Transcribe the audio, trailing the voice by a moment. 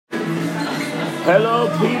Hello,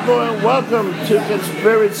 people, and welcome to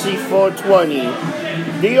Conspiracy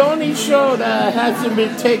 420. The only show that hasn't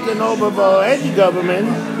been taken over by any government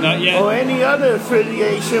Not yet. or any other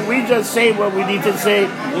affiliation. We just say what we need to say.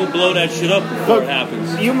 We'll blow that shit up before it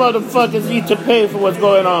happens. You motherfuckers need to pay for what's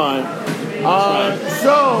going on.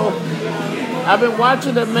 So, I've been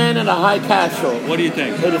watching The Man in the High Castle. What do you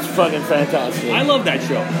think? It is fucking fantastic. I love that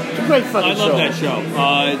show. It's a great fucking show. I love that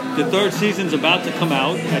show. The third season's about to come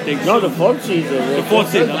out, I think. No, the fourth season. The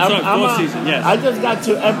fourth season. I'm sorry, fourth season, yes. I just got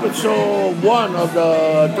to episode 1 of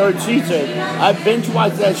the third season. I binge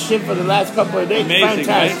watched that shit for the last couple of days. Amazing,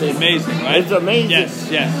 Fantastic. right? Amazing, right? It's amazing. Yes.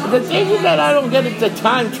 The thing is that I don't get is the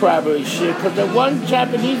time travel shit, because the one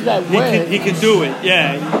Japanese that went... He can do it,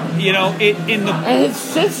 yeah. You know, And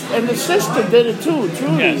the sister did it too,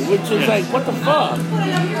 Trudy, Yes, which is yes. like, what the fuck?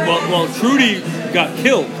 Well, Trudy got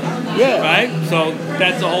killed, Yeah. right? So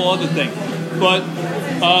that's a whole other thing. But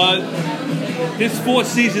this fourth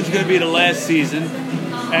season's going to be the last season,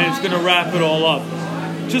 and it's going to wrap it all up.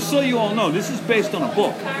 Just so you all know, this is based on a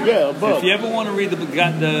book. Yeah, a book. If you ever want to read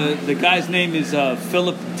the guy's name is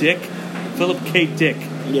Philip K. Dick.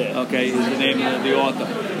 Yeah. Okay, is the name of the author.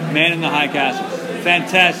 Man in the High Castle.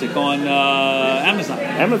 Fantastic on Amazon.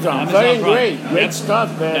 Amazon Prime. great Yep.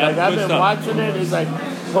 stuff, man. Yep, Like, I've good been stuff. watching it. It's like,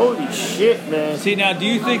 holy shit, man. See, now, do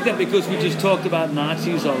you think that because we just talked about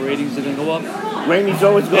Nazis, our ratings are going to go up? Rainey's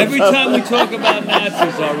always going Every time we talk about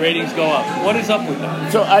Nazis, our ratings go up. What is up with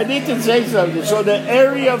that? So I need to say something. So the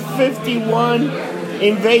Area 51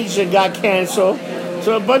 invasion got canceled.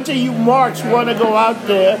 So a bunch of you marks want to go out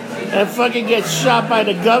there and fucking get shot by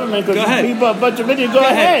the government because people a bunch of videos. Go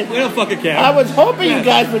ahead. We don't fucking care. I was hoping you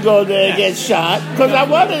guys would go there and Yeah. get shot because I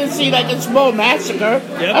wanted to see like a small massacre.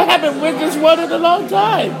 Yep. I haven't witnessed one in a long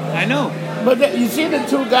time. I know. But you see the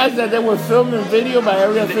two guys that they were filming video by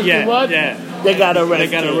Area 51? Yeah. They got arrested.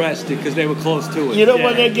 They got arrested because they were close to it. You know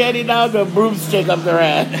what they're getting now? The broomstick up their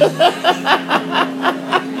ass.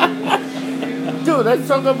 Dude, let's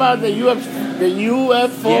talk about the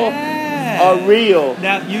UFO are real.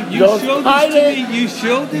 Now you Those showed pilots- this to me. You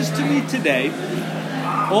showed this to me today.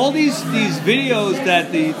 All these videos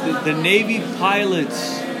that the Navy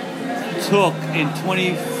pilots took in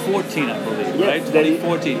 2014, I believe, Yeah, right?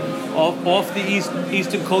 2014, off the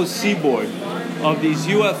eastern coast seaboard of these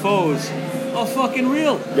UFOs are fucking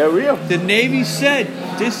real. They're real. The Navy said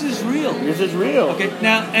this is real. This is real. Okay,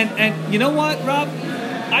 now and you know what, Rob?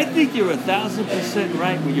 I think you're 1,000%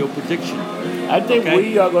 right with your prediction. I think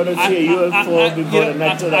we are going to see a UFO before the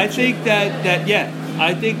next election. I think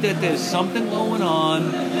I think that there's something going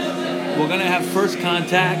on. We're going to have first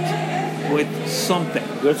contact with something.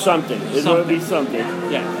 There's something. It's going to be something.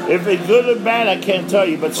 Yeah. If it's good or bad, I can't tell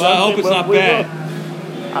you. But Well, I hope it's not bad.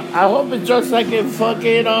 I hope it's just like in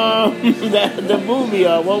fucking the movie.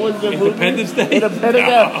 What was the movie? Independence Day? Independence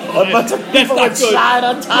Day. A bunch of people not with good. shot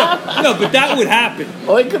on top. No, but that would happen.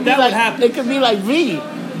 Or it could be That would like happen. it could be like V.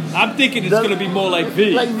 I'm thinking it's going to be more like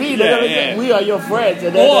V. Like V. They're gonna say, we are your friends,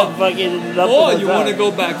 and then Or- they're fucking. Or you want to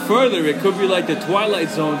go back further, it could be like the Twilight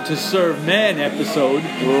Zone to Serve Man episode.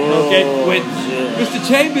 Okay, with Mr.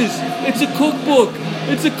 Chambers, it's a cookbook.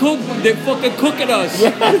 It's a cookbook. They're fucking cooking us.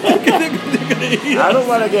 they're gonna eat I us. don't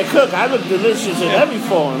want to get cooked. I look delicious in every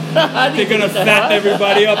form. They're gonna fatten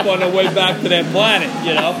everybody up on their way back to their planet.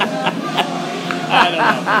 You know. I don't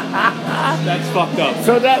know. That's fucked up.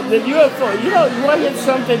 So that the UFO, you want to get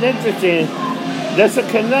something interesting. There's a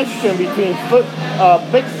connection between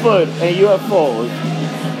Bigfoot and UFOs.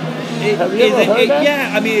 Have you ever heard that?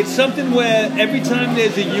 Yeah, I mean, it's something where every time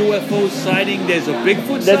there's a UFO sighting, there's a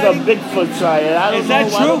Bigfoot There's sighting. a Bigfoot sighting. I don't Is know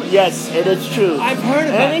that why. true? Yes, it is true. I've heard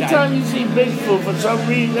about Anytime you see Bigfoot, for some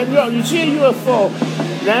reason, you see a UFO,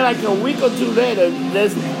 then like a week or two later,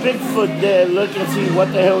 there's Bigfoot there looking to see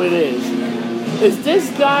what the hell it is. Is this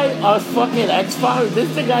guy a fucking X-File? Is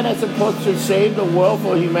this the guy that's supposed to save the world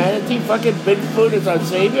for humanity? Fucking Bigfoot is our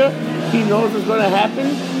savior? He knows what's going to happen?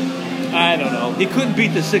 I don't know. He couldn't beat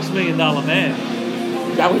the $6 million man.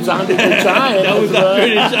 That was Andre the Giant. That was Andre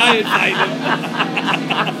the Giant fighting.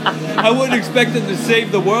 I wouldn't expect him to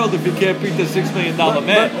save the world if he can't beat the $6 million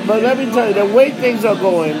man. But let me tell you, the way things are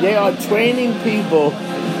going, they are training people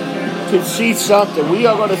to see something. We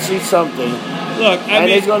are going to see something. Look, I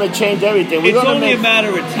mean, it's going to change everything. It's only a matter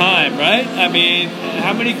of time, right? I mean,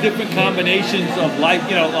 how many different combinations of life,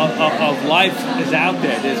 of life is out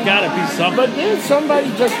there? There's got to be something. But didn't somebody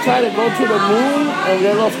just try to go to the moon and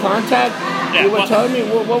they lost contact? Yeah, You were telling me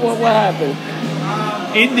what happened?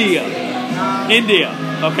 India India.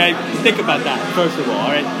 Okay, think about that first of all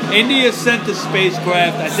right? India sent a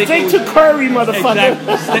spacecraft. I think Straight to Curry, motherfucker.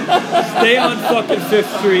 Exactly. Stay on fucking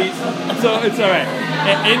 5th Street. So it's all right.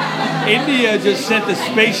 India just sent a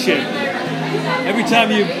spaceship. Every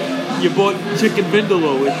time you bought chicken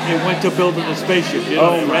vindaloo, it went to building a spaceship. You know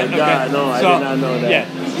Oh my right? God, Okay. no, I did not know that. Yeah.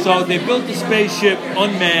 So they built the spaceship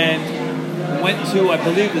unmanned, went to, I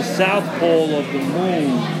believe, the South Pole of the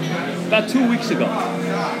moon about 2 weeks ago.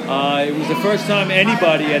 It was the first time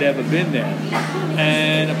anybody had ever been there.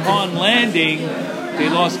 And upon landing, they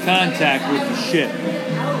lost contact with the ship.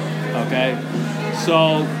 Okay?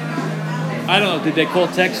 So, I don't know, did they call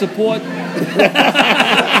tech support?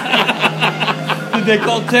 Did they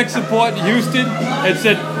call tech support in Houston and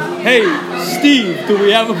said, "Hey, Steve, do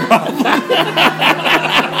we have a problem?"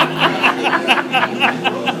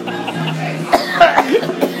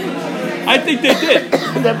 I think they did.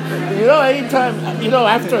 You know, anytime,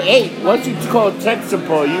 after 8, once you call tech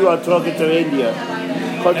support, you are talking to India.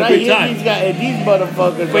 Because I Every hear time. these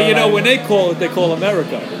motherfuckers. But you know, like, when they call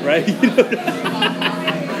America, right?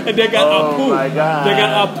 And they got Apu. my God. They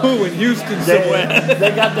got Apu in Houston somewhere.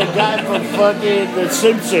 They got the guy from fucking The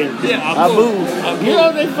Simpsons. Yeah, Abu. You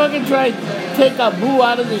know they fucking tried to take Abu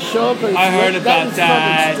out of the show. I heard about is that.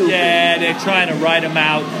 fucking stupid. Yeah, they're trying to write him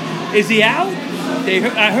out. Is he out?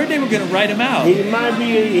 I heard they were going to write him out. He might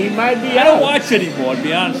be I out. don't watch anymore, to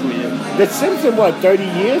be honest with you. The Simpsons, 30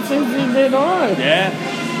 years since he's been on? Yeah.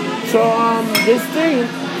 So,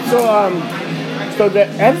 so the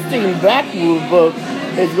Epstein Black book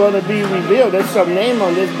is going to be revealed. There's some name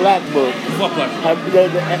on this black book. What black?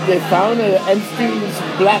 They found Epstein's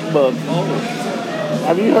Black book. Oh.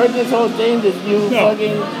 Have you heard this whole thing? This new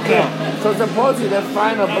fucking... No. So supposedly they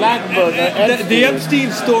find a black book. The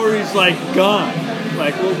Epstein story's like gone.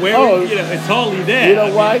 Like where? It's hardly there. You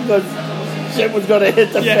know why? Because shit was going to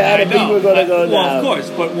hit the fan and people were going to go down. Well, of course.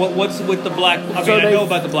 But what's with the black? I know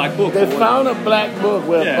about the black book. They found a black book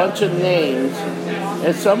with Yeah. a bunch of names,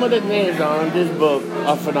 and some of the names on this book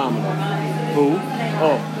are phenomenal. Who?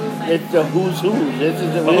 Oh, it's the who's who's. This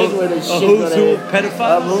is the who's where the shit who's who? gonna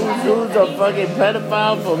Pedophiles? who's who's a fucking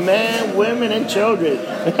pedophile for men, women, and children.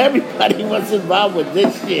 Everybody was involved with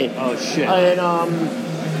this shit. Oh shit. And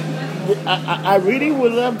I really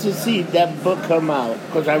would love to see that book come out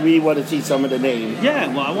because I really want to see some of the names. Yeah,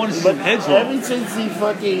 well, I want to see But some heads roll. ever since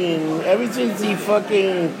he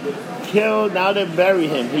fucking killed, now they bury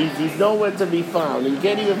him. He's nowhere to be found. You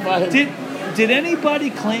can't even find him. Did anybody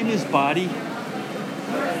claim his body?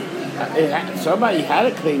 Somebody had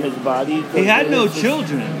to claim his body. He had no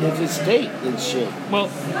children. It's his estate and shit. Well,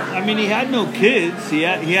 I mean, he had no kids. He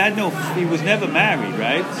was never married,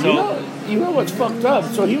 right? So You know what's fucked up?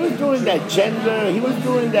 So he was doing that he was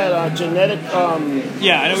doing that genetic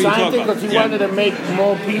yeah, I know what you're talking about. because he wanted to make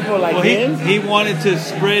more people like him. He wanted to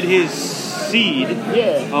spread his seed,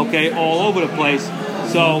 Yeah. all over the place.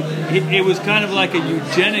 So it was kind of like a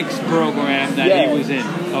eugenics program that he was in.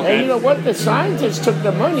 Okay. And you know what? The scientists took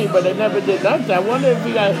the money, but they never did nothing. I wonder if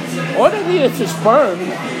he got... All they need is his sperm.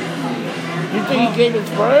 You think he gave his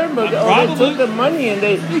sperm? But they took the money and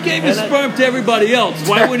they... He gave his sperm to everybody else.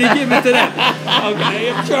 Why wouldn't he give it to them?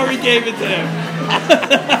 Okay, I'm sure he gave it to them.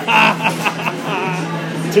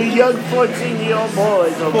 Two young 14-year-old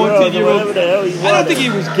boys or girls or whatever the hell he wanted. I don't think he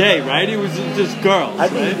was gay, right? He was just girls. I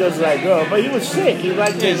think right? he just like girls. But he was sick. He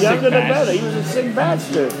liked the younger the better. He was a sick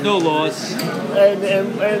bastard. No loss. And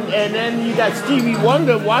then you got Stevie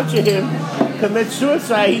Wonder watching him commit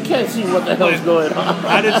suicide. He can't see what the hell's going on.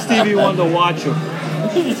 How did Stevie Wonder watch him?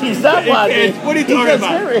 He's not watching. What are you talking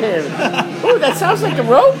about? He's just hearing him. Oh, that sounds like a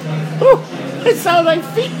rope. Oh, it sounds like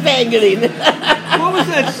feet dangling. What was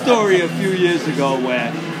that story a few years ago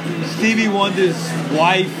where Stevie Wonder's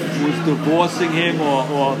wife was divorcing him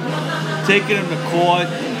or taking him to court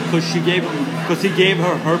because he gave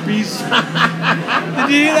her herpes? Did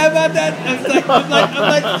you hear about that? I'm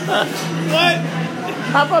like, what?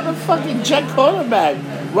 How about the fucking jet quarterback?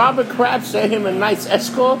 Robert Kraft sent him a nice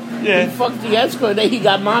escort. Yeah. He fucked the escort, then he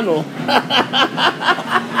got mono.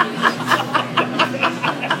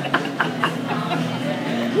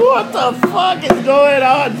 What the fuck is going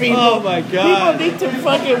on, people? Oh my God. People need to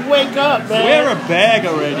fucking wake up, man. Wear a bag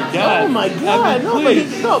already, God. Oh my God. I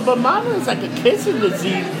mean, But mono is like a kissing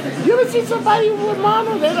disease. You ever see somebody with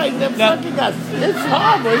mono? They're like, it's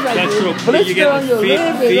horrible. It's like That's true. blister You get on your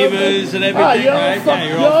lip. fevers and everything, Oh, you're right?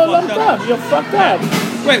 You're all lumped up. You're fucked up.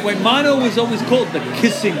 Wait, mono was always called the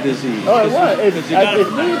kissing disease. Oh, it was. It's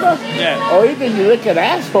really bad. Yeah. Or either you lick an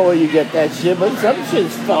asshole, you get that shit, but some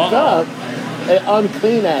shit's fucked up. An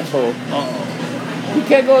unclean asshole. Uh-oh. You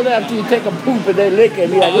can't go there after you take a poop and then lick it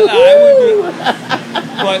and be like, No, woo!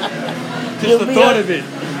 but Just the thought of it.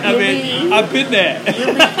 I mean, I've been there.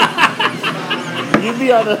 You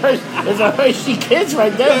be on the Hershey. There's a Hershey Kiss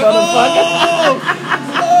right there, motherfucker.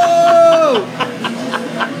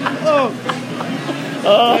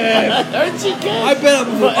 Oh, Hershey Kiss. I bet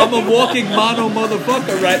I'm a walking mono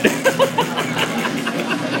motherfucker right now.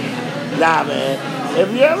 Nah, man. If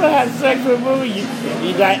you ever have sex with a movie,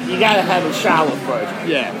 you gotta have a shower first.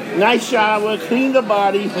 Yeah. Nice shower, clean the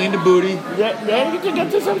body. Clean the booty. Then you can get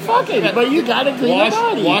to some fucking. Yeah. But you gotta clean the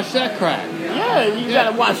body. Wash that crack. Yeah, you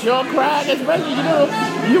gotta wash your crack, especially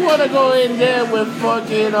you wanna go in there with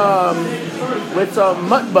fucking with some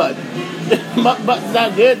mutt butt. Mutt butt's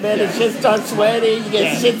not good, man. Yeah. The shit starts sweating. You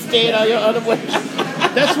get shit stain on your underwear.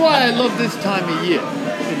 That's why I love this time of year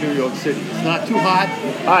in New York City. It's not too hot.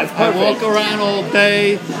 It's I walk around all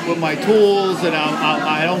day with my tools, and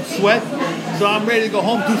I don't sweat. So I'm ready to go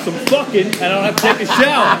home, do some fucking, and I don't have to take a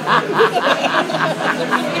shower.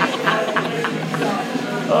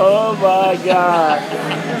 Oh my God!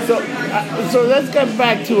 So let's get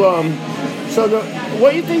back to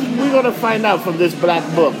what do you think we're gonna find out from this black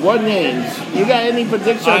book? What names? You got any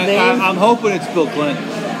prediction names? I'm hoping it's Bill Clinton.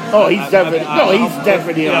 Oh, he's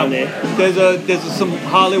definitely on there. There's some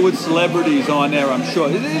Hollywood celebrities on there, I'm sure.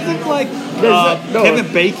 Is it like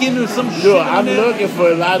Kevin Bacon or some shit? No, I'm looking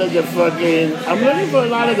for a lot of the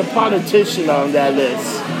politicians on that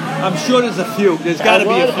list. I'm sure there's a few. There's got to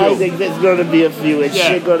be a few. I think there's going to be a few. It's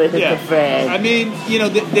shit going to hit the fan. I mean,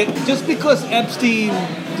 just because Epstein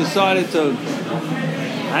decided to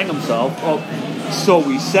hang himself, so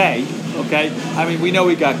we say, okay? I mean, we know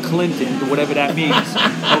he got Clinton, whatever that means,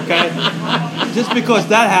 okay? Just because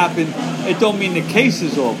that happened, it don't mean the case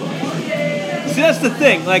is over. See, that's the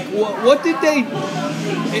thing. Like, what did they...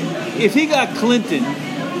 If he got Clinton...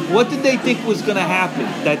 What did they think was going to happen?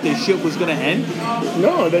 That this shit was going to end?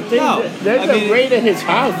 No, they raided his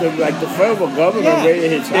house. The federal government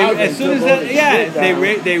raided his house. As soon as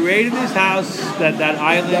they raided his house, that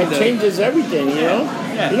island. That changes everything, you know?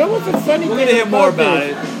 Yeah. You know what's the funny thing? We're going to hear more about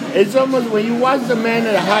it. It's almost when you watch The Man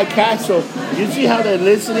in the High Castle, you see how they're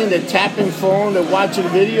listening, they're tapping phone, they're watching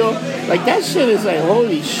video. Like, that shit is like,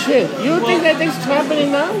 holy shit. You don't think that thing's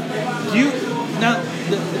happening now?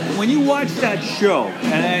 When you watch that show,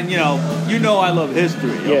 and you know I love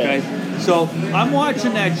history, okay? Yeah. So I'm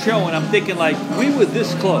watching that show, and I'm thinking, like, we were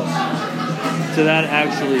this close to that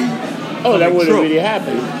actually that wouldn't really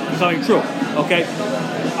happen. Coming true, okay?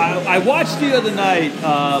 I watched the other night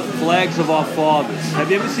Flags of Our Fathers. Have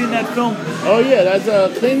you ever seen that film? Oh, yeah, that's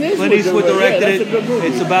Clint Eastwood. Clint Eastwood directed it. That's a good movie.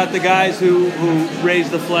 It's about the guys who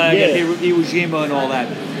raised the flag at Iwo Jima and all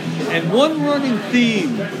that. And one running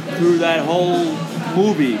theme through that whole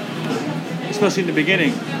movie, especially in the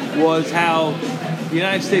beginning, was how the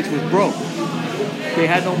United States was broke. They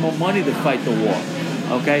had no more money to fight the war.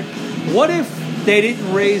 Okay? What if they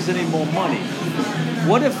didn't raise any more money?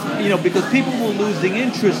 What if, because people were losing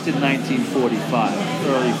interest in 1945,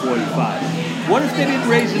 early 45. What if they didn't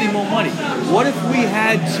raise any more money? What if we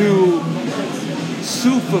had to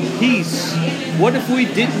sue for peace? What if we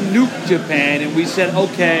didn't nuke Japan and we said,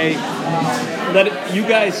 okay, you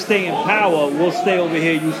guys stay in power, we'll stay over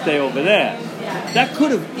here, you stay over there? That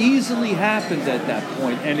could have easily happened at that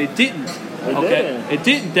point, and it didn't. It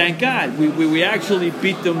didn't, thank God. We actually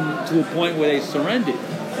beat them to a point where they surrendered.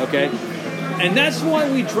 Okay? And that's why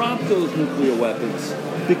we dropped those nuclear weapons.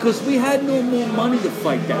 Because we had no more money to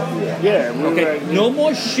fight that war. Yeah. No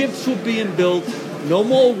more ships were being built. No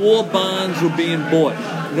more war bonds were being bought.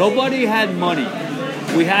 Nobody had money.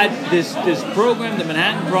 We had this program, the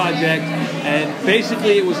Manhattan Project, and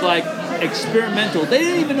basically it was like experimental. They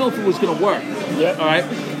didn't even know if it was going to work. Yep. All right?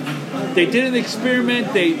 They did an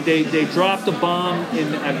experiment. They dropped a bomb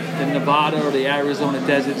in Nevada or the Arizona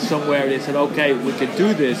desert somewhere. They said, okay, we could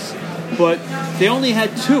do this. But they only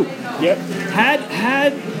had 2. Yep.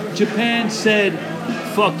 Had Japan said,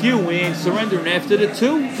 fuck you, we ain't surrendering after the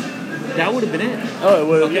 2, that would have been it. Oh,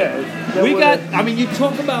 well, okay. yeah. You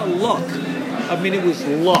talk about luck. I mean, it was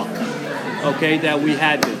luck, okay, that we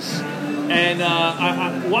had this. And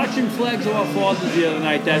I watching Flags of Our Fathers the other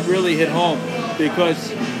night, that really hit home,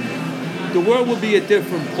 because the world would be a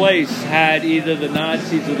different place had either the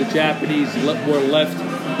Nazis or the Japanese were left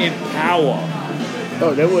in power.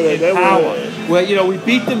 Oh, they would have. Power. Well, we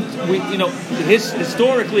beat them.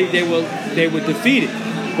 Historically, they were defeated.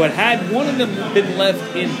 But had one of them been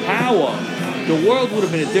left in power, the world would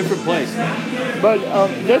have been a different place. But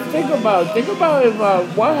just think about if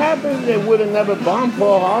what happened if they would have never bombed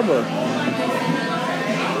Pearl Harbor.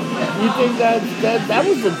 You think that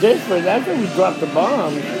was the difference? After we dropped the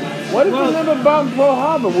bomb, what if we never bombed Pearl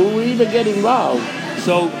Harbor? Will we even get involved?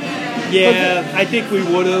 So Yeah, I think we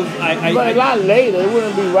would have. But a lot later, it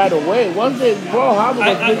wouldn't be right away. Once Pearl Harbor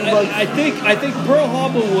was pretty much... I think Pearl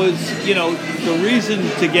Harbor was, the reason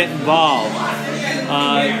to get involved.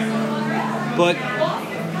 But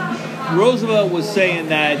Roosevelt was saying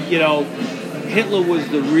that, Hitler was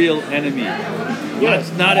the real enemy.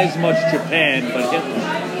 Yes. Not as much Japan, but Hitler.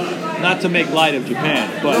 Not to make light of Japan,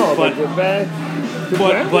 but Japan.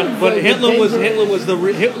 But Hitler was the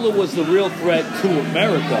real threat to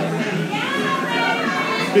America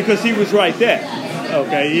because he was right there.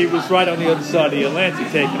 Okay, he was right on the other side of the Atlantic,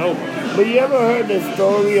 taking over. But you ever heard the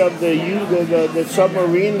story of the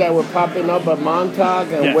submarine that were popping up at Montauk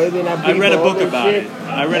and waving at people? I read a book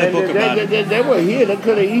about it. They were here. They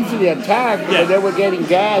could have easily attacked, but they were getting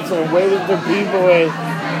gas and waving to people, and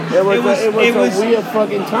it was a weird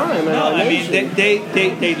fucking time. No, I mean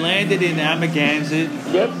they landed in Amagansett.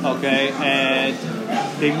 Yep. Okay, and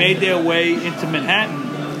they made their way into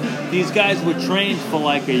Manhattan. These guys were trained for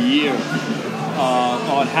like a year.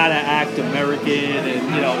 On how to act American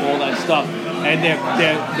and all that stuff, and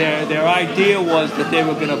their idea was that they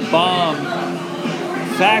were going to bomb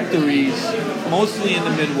factories, mostly in the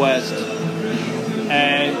Midwest,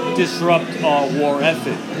 and disrupt our war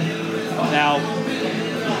effort. Now,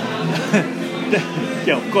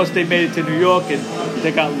 of course, they made it to New York and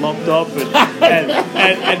they got lumped up,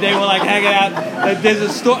 and they were like hanging out. There's a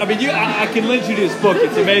story. I mean, I can lend you this book.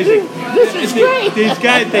 It's amazing. This is great. These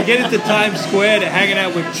guys, they get into Times Square. They're hanging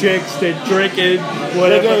out with chicks. They're drinking. Whatever.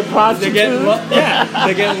 They're getting prostitutes.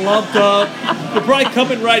 They're getting lumped up. They're probably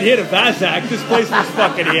coming right here to Vazac. This place was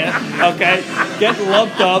fucking here. Okay, getting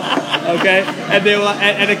lumped up. Okay, and they were,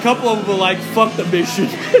 and a couple of them were like, "Fuck the mission.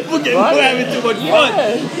 we're having too much fun."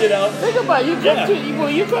 Think about it.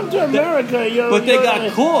 You come to America, but they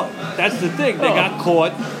got caught. That's the thing. They got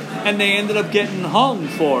caught, and they ended up getting hung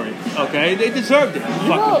for it. Okay, they deserved it.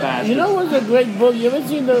 Fucking bastards. You know what's a great book? You ever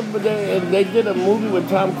seen they did a movie with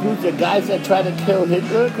Tom Cruise, the guys that tried to kill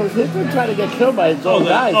Hitler? Because Hitler tried to get killed by his own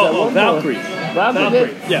guys. Valkyrie.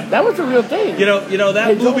 Valkyrie. Yeah, that was a real thing. You know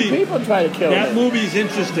that his movie. Own people try to kill him. That movie's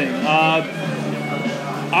interesting.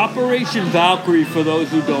 Operation Valkyrie, for those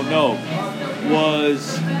who don't know,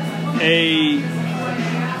 was a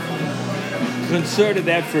concerted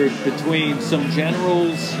effort between some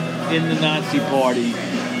generals in the Nazi Party,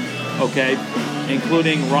 okay,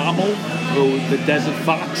 including Rommel, the Desert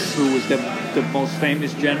Fox, who was the most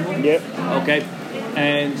famous general. Yep. Okay.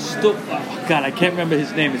 And I can't remember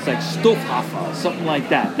his name. It's like Stoffhofer, something like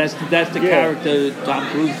that. That's the character Tom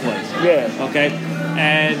Cruise plays. Yeah. Okay.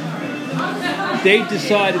 And they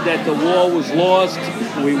decided that the war was lost.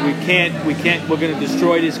 We're going to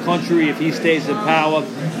destroy this country if he stays in power.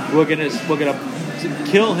 We're gonna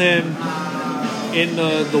kill him in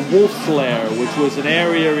the Wolf's Lair, which was an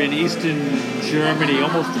area in eastern Germany,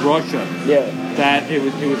 almost Russia. Yeah. That it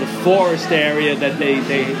was a forest area that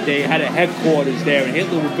they had a headquarters there, and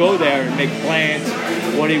Hitler would go there and make plans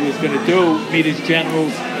what he was going to do, meet his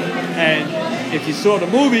generals. And if you saw the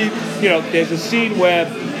movie, there's a scene where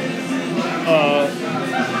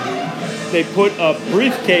they put a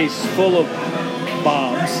briefcase full of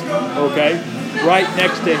bombs, okay, right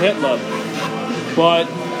next to Hitler, but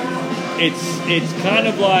it's kind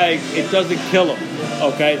of like it doesn't kill him,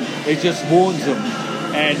 okay? It just wounds him,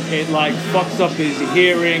 and it like fucks up his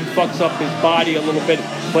hearing, fucks up his body a little bit,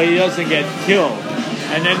 but he doesn't get killed.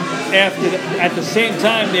 And then at the same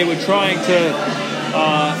time, they were trying to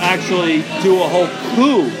actually do a whole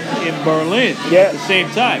coup in Berlin at the same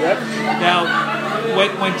time. Yep. Now,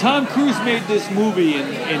 when Tom Cruise made this movie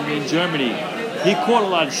in Germany, he caught a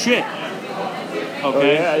lot of shit. Okay, oh,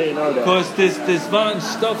 yeah, I didn't know that. Because this von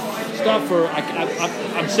Stoffer,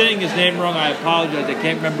 I'm saying his name wrong. I apologize. I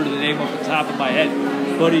can't remember the name off the top of my head.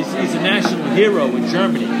 But he's a national hero in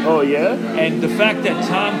Germany. Oh yeah. And the fact that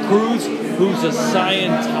Tom Cruise, who's a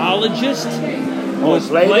Scientologist, was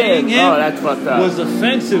playing him that's fucked up. was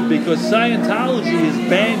offensive because Scientology is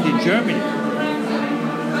banned in Germany.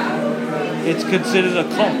 It's considered a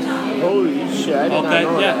cult. Holy shit! I did not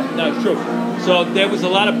know that. No, it's true. So there was a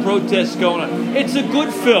lot of protests going on. It's a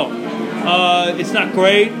good film. It's not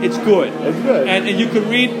great. It's good. It's good. And you can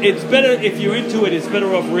read. It's better if you're into it. It's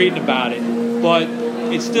better off reading about it. But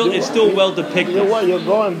it's still well depicted. You know what? You're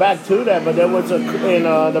going back to that, but there was The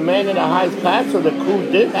Man in the High Castle. The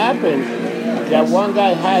coup did happen. That one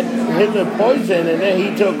guy had Hitler poison, and then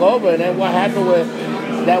he took over. And then what happened with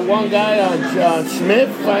that one guy Smith?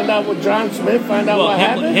 What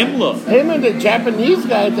happened. Himmler. Him and the Japanese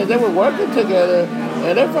guys that they were working together,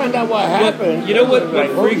 and they find out what happened. You know what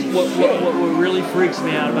really freaks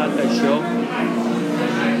me out about that show?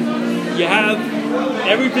 You have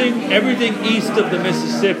everything east of the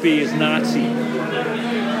Mississippi is Nazi.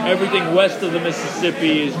 Everything west of the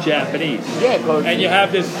Mississippi is Japanese. Yeah, and you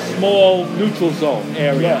have this small neutral zone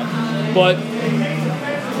area. Yeah. But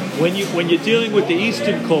when you're dealing with the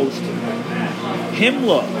eastern coast,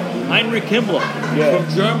 Heinrich Himmler from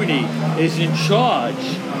Germany is in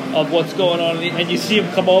charge of what's going on, and you see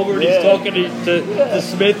him come over and he's talking to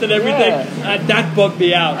Smith and everything. And that bugged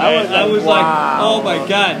me out. I was like, oh my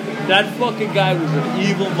god, that fucking guy was an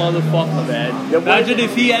evil motherfucker, man. Imagine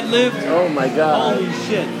if he had lived. Oh my god. Holy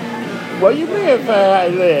shit. What you mean if I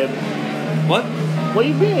had lived? What? What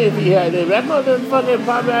you mean if he had lived? That motherfucker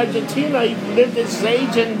probably Argentina, he lived his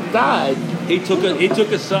age and died. He took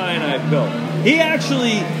a cyanide pill. He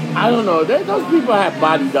actually... I don't know. Those people had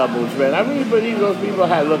body doubles, man. I really believe those people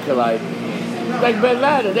had look-alike. Like Bin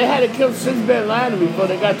Laden. They had to kill 6 Bin Laden before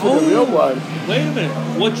they got to the real one. Wait a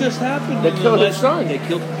minute. What just happened? They killed his son. They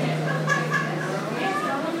killed...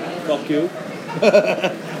 Fuck you.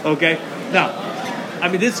 Okay. Now, I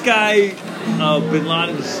mean, this guy, Bin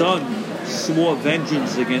Laden's son, swore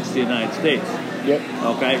vengeance against the United States. Yep.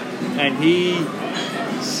 Okay? And he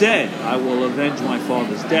said, I will avenge my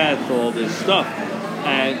father's death, all this stuff.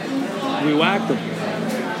 And we whacked him.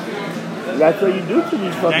 That's what you do to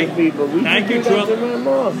these fucking people. We thank you, do Trump. That to them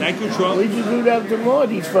more. Thank you, Trump. We should do that to more of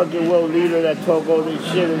these fucking world leaders that talk all this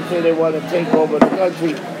shit and say they want to take over the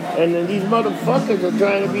country. And then these motherfuckers are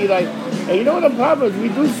trying to be like, and you know what the problem is? We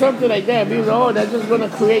do something like that, because, oh, that's just going to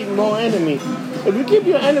create more enemies. If you keep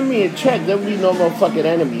your enemy in check, there will be no more fucking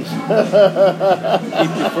enemies. Keep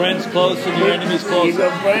your friends close and your enemies closer. Keep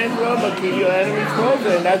your friends close, but keep your enemies closer,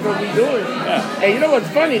 and that's what we're doing. Yeah. And you know what's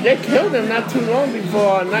funny? They killed him not too long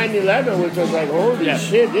before 9/11, which was like, holy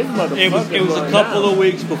shit, this motherfucker. It was a couple of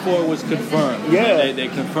weeks before it was confirmed. Yeah. They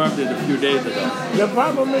confirmed it a few days ago. The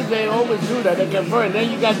problem is they always do that. They confirm. And then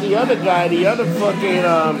you got the other guy, the other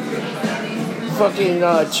fucking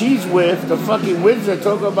cheese whiff, the fucking wizard,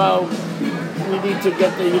 talk about we need to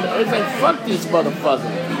get the... It's like, fuck these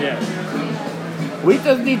motherfuckers. Yeah. We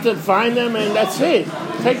just need to find them and that's it.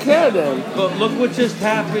 Take care of them. But look what just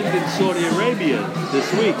happened in Saudi Arabia this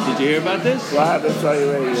week. Did you hear about this? What happened in Saudi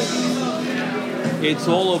Arabia? It's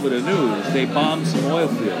all over the news. They bombed some oil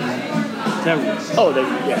fields. Terrorists. Oh,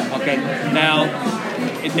 yeah. Okay. Now,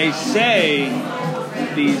 they say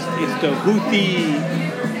it's the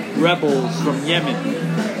Houthi rebels from Yemen.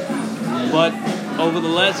 But over the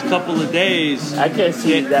last couple of days, I can't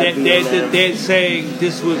see they're saying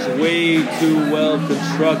this was way too well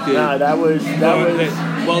constructed. No, that was.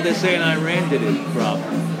 Well, they're saying Iran did it,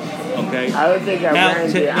 probably. Okay. I don't think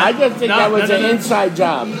Iran did. I just think that was an inside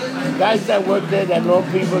job. Guys that work there that know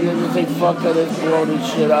people, they just say, fuck it, let's blow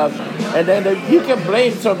this shit up. And then you can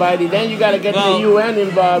blame somebody, then you got to get the UN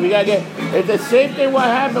involved. You got to get... It's the same thing what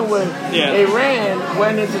happened when Iran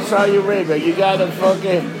went into Saudi Arabia. You got to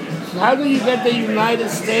fucking... How do you get the United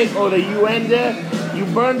States or the UN there? You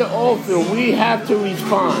burn the oil field. We have to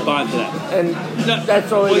respond. Respond to that. And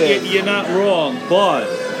that's all it is. You're not wrong, but,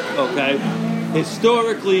 okay,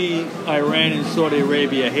 historically, Iran and Saudi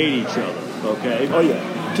Arabia hate each other, okay? Oh, yeah.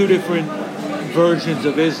 Two different versions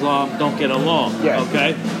of Islam don't get along,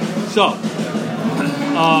 okay? So,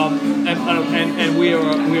 and we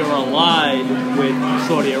are allied with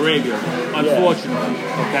Saudi Arabia, unfortunately,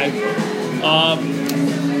 okay?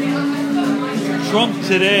 Trump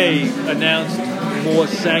today announced more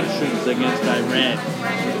sanctions against Iran,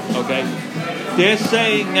 okay? They're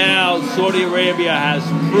saying now Saudi Arabia has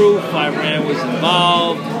proof Iran was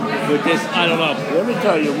involved with this. I don't know. Let me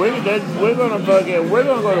tell you, we're gonna go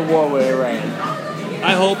to war with Iran.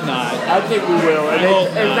 I hope not. I think we will. And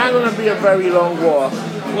it's not gonna be a very long war.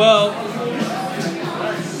 Well,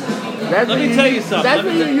 let me tell you something. That's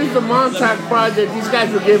when you use the Montauk Project. These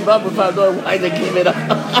guys will give up without knowing why they keep it up.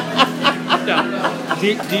 Now,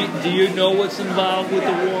 do you know what's involved with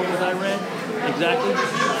the war with Iran? Exactly?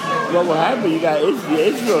 Well, what happened? You got Israel.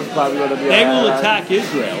 Israel's probably going to be... They will attack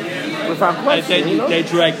Israel. Without question, they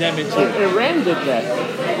drag them into it. Iran did that.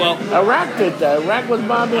 Well, Iraq did that. Iraq was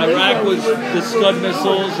bombing Iraq Israel. was the Scud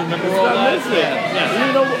missiles and the all that.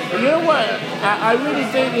 Yeah. You know what? I really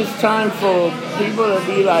think it's time for people to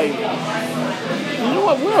be like, you know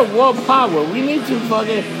what? We're a world power. We need to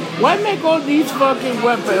fucking... Why make all these fucking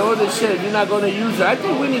weapons, all this shit, if you're not going to use it? I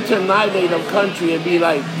think we need to annihilate a country and be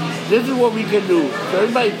like, this is what we can do. So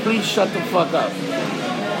everybody please shut the fuck up.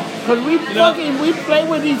 Because we play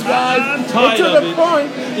with these guys to the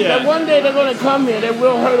point that one day they're going to come here, they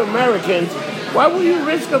will hurt Americans. Why would you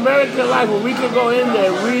risk American life when we can go in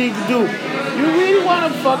there and really do? You really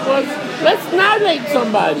want to fuck us? Let's annihilate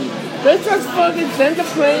somebody. They just fucking send the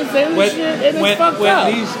planes, send the shit, and it's fucked up.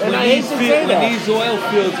 And I hate to say that. When these oil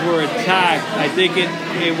fields were attacked, I think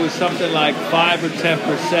it was something like 5 or 10%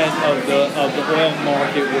 of the oil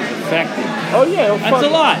market was affected. Oh yeah, that's a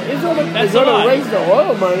lot. It's gonna raise the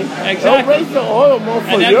oil money. Exactly. It'll raise the oil more for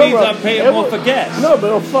and that Europe. means I'm paying more for gas. No, but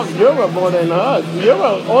it'll fuck Europe more than us.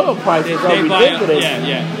 Europe oil prices are ridiculous.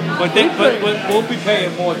 But we'll be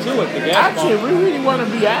paying more too at the gas Actually, if we really want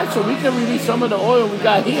to be actual, we can release some of the oil we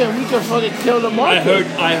got here, and we can fucking kill the market.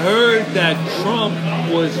 I heard that Trump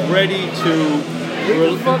was ready to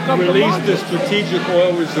release the strategic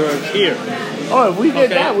oil reserves here. Oh, if we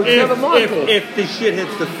did that, we'd kill the market. If the shit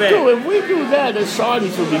hits the fan. Dude, if we do that, the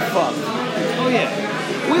Saudis will be fucked. Oh, yeah.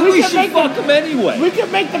 We should fuck them anyway. We can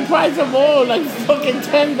make the price of oil like fucking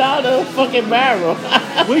 $10 fucking barrel.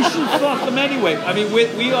 We should fuck them anyway. I mean,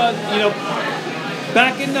 we are,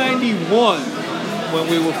 back in 91, when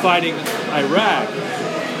we were fighting Iraq,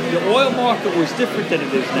 the oil market was different than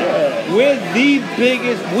it is now. Yeah.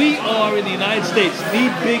 We are in the United States, the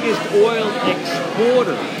biggest oil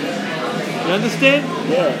exporter. You understand?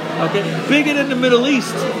 Yeah. Okay. Bigger than the Middle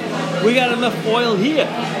East. We got enough oil here.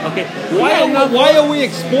 Okay. Why are we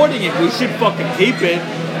exporting it? We should fucking keep it.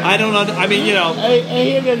 I don't know. I mean,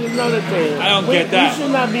 Hey, here's another thing. I don't get that. We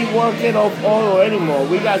should not be working off oil anymore.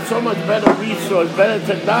 We got so much better resource, better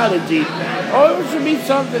technology. Oil should be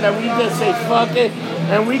something that we just say fuck it,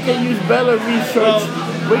 and we can use better research.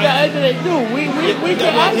 We got everything to do. We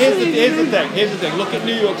can actually. Here's the thing. Look at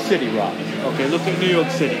New York City, Rob. Okay. Look at New York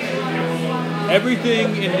City.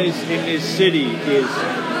 Everything in this city is.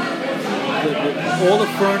 All the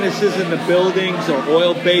furnaces in the buildings are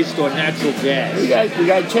oil-based or natural gas. We got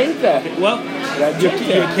to change that. Well,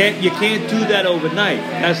 you can't do that overnight.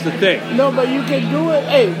 That's the thing. No, but you can do it.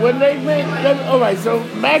 Hey, when they made all right. So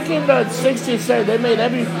back in the 60s, they made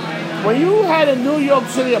when you had a New York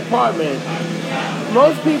City apartment,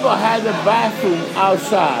 most people had the bathroom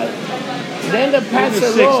outside. Then they passed a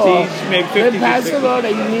law. They passed a law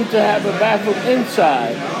that you need to have a bathroom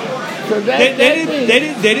inside. So they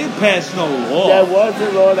didn't pass no law. There was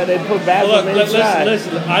a law that they put bathroom inside.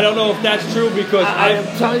 Listen. I don't know if that's true because I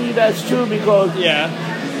am telling you that's true because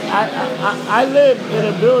I lived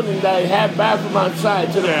in a building that had bathroom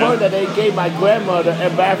outside to the point that they gave my grandmother a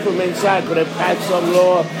bathroom inside because they passed some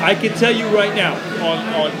law. I can tell you right now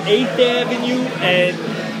on 8th Avenue and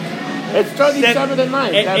it's 37th and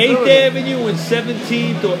 9th. At 8th Avenue and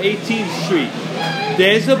 17th or 18th Street,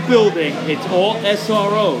 there's a building. It's all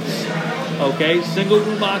SROs. Okay, single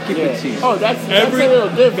room occupancies. Yeah. Oh, that's a little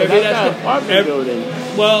different. That's not an apartment building.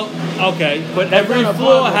 Well, okay, but every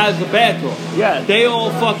floor has a bathroom. Yeah. They all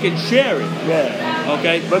fucking share it. Yeah.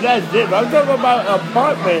 Okay. But that's different. I'm talking about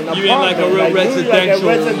apartment. You mean like a real residential?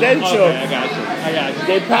 Like a residential. Okay, I got you.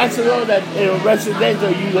 They pass a law that in a residential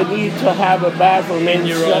you need to have a bathroom in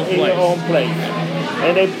your own place.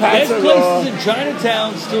 And they pass a law. Places in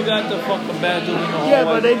Chinatown still got the fucking bathroom in the hallway. Yeah,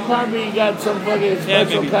 but they probably got some fucking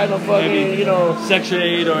special kind of fucking, Section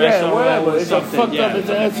 8 or SRO whatever. It's something. Fucked up. It's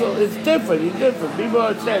different. It's different. People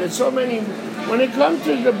understand. There's so many. When it comes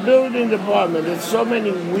to the building department, there's so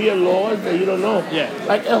many weird laws that you don't know. Yeah.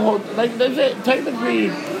 Like they say, technically,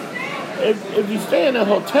 if you stay in a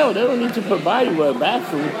hotel, they don't need to provide you with a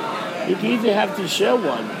bathroom. You can either have to share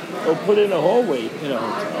one or put in a hallway in a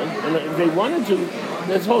hotel. And if they wanted to,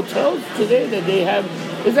 there's hotels today that they have.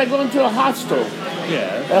 It's like going to a hostel.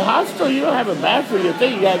 Yeah. A hostel, you don't have a bathroom. You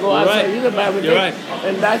think you gotta go outside. Use a bathroom. You're right.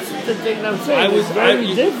 And that's the thing I'm saying. It's very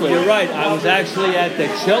different. You're right. I was actually at the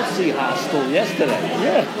Chelsea Hostel yesterday.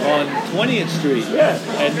 Yeah. On 20th Street. Yeah.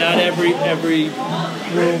 And not every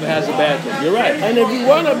room has a bathroom. You're right. And if you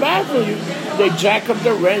want a bathroom, they jack up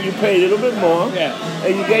the rent. You pay a little bit more. Yeah.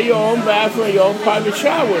 And you get your own bathroom, your own private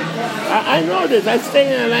shower. I know this. I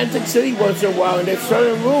stay in Atlantic City once in a while, and there's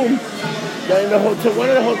certain room. In the hotel, one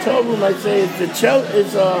of the hotel rooms, I say, is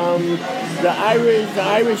the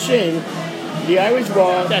Irish Inn, the Irish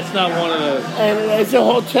bar. That's not one of the. And it's a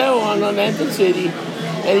hotel on Atlantic City,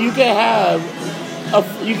 and you can have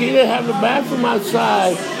you can either have a bathroom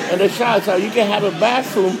outside and a shower outside. You can have a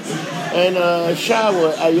bathroom and a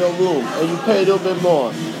shower at your room, and you pay a little bit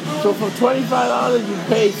more. So for $25, you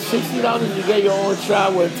pay $60 to get your own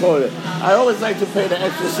shower and toilet. I always like to pay the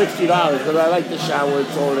extra $60 because I like the shower and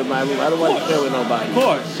toilet in my room. I don't want to share with nobody. Of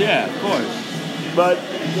course, yeah, of course. But,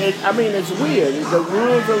 it's weird. The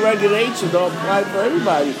rules and regulations don't apply for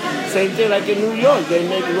everybody. Same thing like in New York. They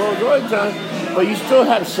make laws all the time, but you still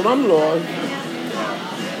have slum laws.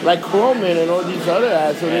 Like Croman and all these other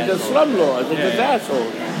assholes. They're just slum laws. They're just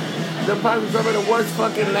assholes. They're probably some of the worst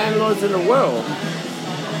fucking landlords in the world.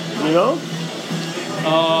 You know?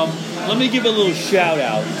 let me give a little shout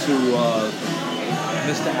out to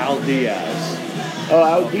Mr. Al Diaz. Oh,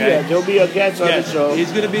 Al Diaz. He'll be a guest on the show.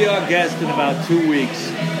 He's going to be our guest in about 2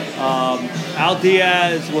 weeks. Al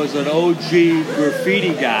Diaz was an OG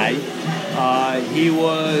graffiti guy. He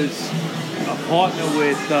was a partner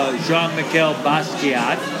with Jean-Michel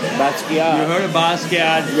Basquiat. Basquiat. You heard of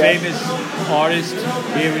Basquiat, famous artist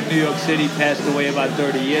here in New York City, passed away about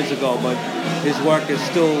 30 years ago, but his work is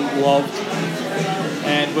still loved.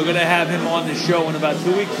 And we're going to have him on the show in about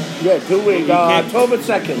 2 weeks. Yeah, 2 weeks. October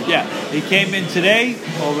 2nd. Yeah. He came in today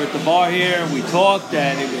over at the bar here. We talked,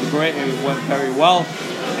 and it was great. It went very well.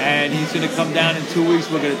 And he's going to come down in 2 weeks.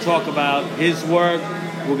 We're going to talk about his work.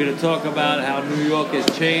 We're going to talk about how New York has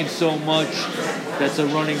changed so much. That's a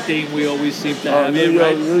running theme we always seem to have. New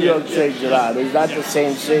York changed a lot. It's not the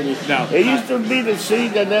same city. No. It used to be the city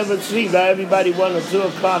that never sleeps. Now everybody wanted 2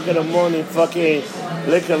 o'clock in the morning fucking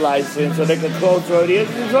liquor license so they could close early.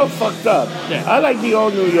 It's all fucked up. Yeah. I like the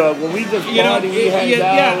old New York when we just party, we hang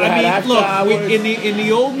out, we had after hours. In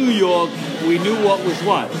the old New York, we knew what was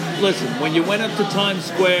what. Listen, when you went up to Times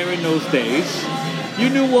Square in those days, you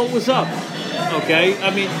knew what was up. Okay?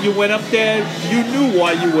 I mean, you went up there, you knew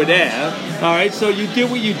why you were there. All right? So you did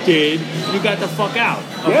what you did, you got the fuck out.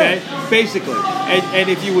 Okay? Yeah. Basically. And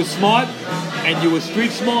if you were smart and you were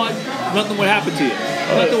street smart, nothing would happen to you.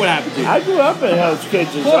 Nothing would happen to you. I grew up in Hell's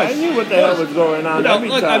Kitchen, so I knew what the hell was going on every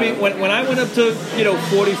time. I mean, when I went up to,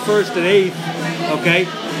 41st and 8th, okay,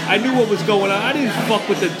 I knew what was going on. I didn't fuck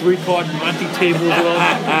with the 3-card Monte tables and all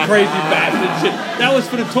that crazy bastard shit. That was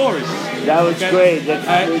for the tourists. That was great. The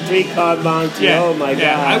 3-card Monte, oh my God.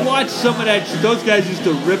 I watched some of that. Those guys used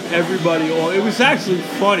to rip everybody off. It was actually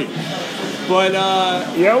funny. But,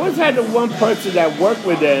 you always had the one person that worked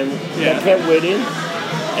with them that kept winning.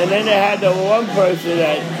 And then they had the one person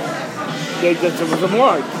that it was a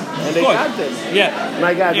mark. And they got them. Yeah.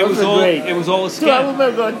 My God, those were great. It was all a scam. Dude, I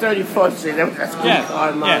remember going 34th Street. That was a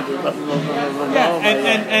three-card Monte.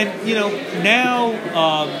 And now,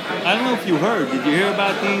 I don't know if you heard. Did you hear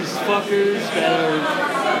about these fuckers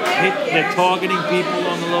they're targeting people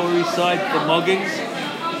on the Lower East Side for muggings?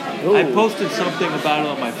 Ooh. I posted something about it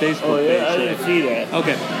on my Facebook page. I didn't see that.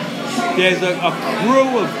 Okay. There's a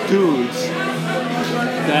crew of dudes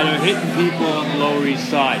that are hitting people on the Lower East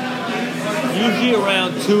Side. Usually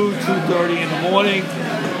around 2:30 in the morning,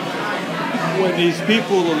 when these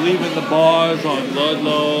people are leaving the bars on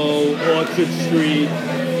Ludlow, Orchard Street,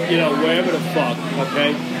 wherever the fuck,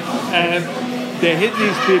 okay? And they're hitting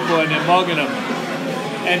these people and they're mugging them.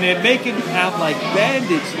 And they're making them out like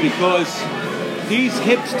bandits because these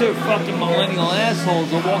hipster fucking millennial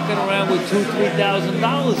assholes are walking around with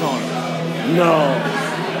 $2,000-$3,000 on them. No.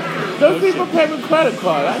 Those people pay with credit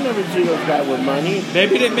card. I never see those guys with money.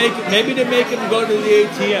 Maybe they make them go to the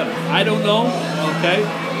ATM. I don't know. Okay,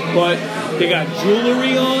 but they got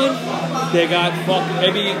jewelry on. They got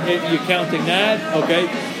maybe you're counting that. Okay,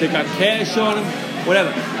 they got cash on them.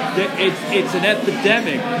 Whatever. It's an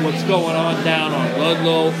epidemic. What's going on down on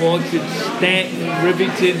Ludlow, Orchard, Stanton,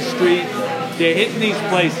 Rivington Street? They're hitting these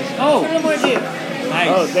places. Oh, nice.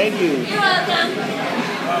 Oh, thank you. You're welcome.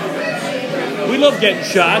 We love getting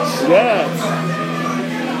shots.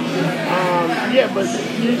 Yes. But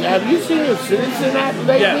have you seen the Citizen app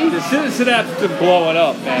lately? Yeah, the Citizen app's been blowing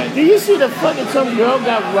up, man. Do you see some girl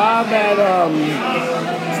got robbed at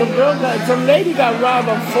some lady got robbed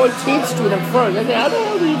on 14th Street at first. I said, how the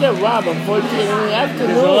hell do you get robbed on 14th in the afternoon?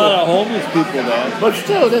 There's a lot of homeless people there. But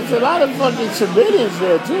still, there's a lot of fucking civilians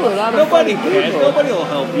there too. A lot of nobody people. cares. Nobody will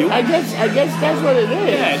help you. I guess that's what it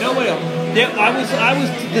is. Yeah, nobody will. I was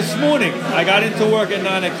this morning. I got into work at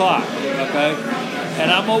 9 o'clock. Okay. And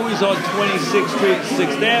I'm always on 26th Street,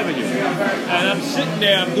 6th Avenue. And I'm sitting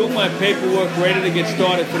there, I'm doing my paperwork, ready to get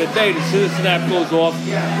started for the day. The Citizen app goes off.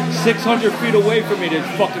 600 feet away from me, there's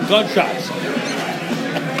fucking gunshots.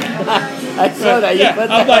 I saw that.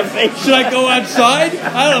 I'm like, should I go outside?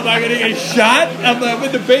 I don't know, am I going to get shot? I'm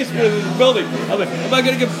in the basement of this building. I'm like, am I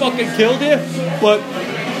going to get fucking killed here? But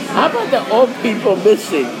how about the old people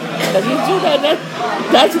missing? Have you seen that?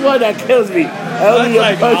 That's one that kills me. Only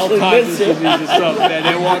a person missing.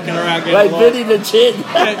 They're walking around getting like lost. Vinny the Chin.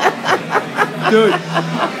 Dude,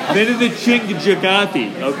 Vinny the Chin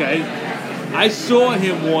Gigante, okay? I saw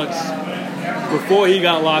him once, before he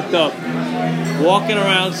got locked up, walking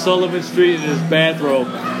around Sullivan Street in his bathrobe.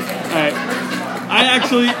 I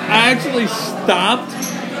actually stopped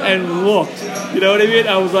and looked. You know what I mean?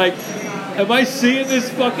 I was like, am I seeing this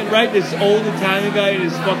fucking right? This old Italian guy in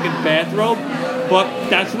his fucking bathrobe? But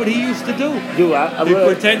that's what he used to do. Dude, he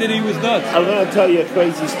pretended he was nuts. I'm going to tell you a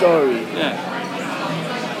crazy story.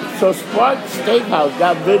 Yeah. So Spark Steakhouse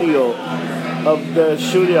got video of the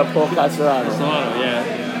shooting of Paul Castellano. Solano,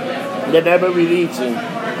 yeah. They never released it.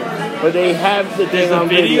 But they have the There's thing a on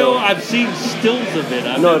video? I've seen stills of it.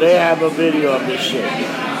 No, they have a video of this shit.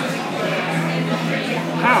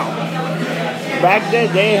 How? Back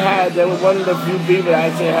then, they were one of the few people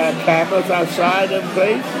that actually had cameras outside the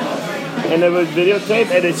place. And there was videotape,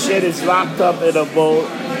 and the shit is locked up in a boat.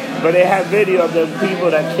 But they have video of the people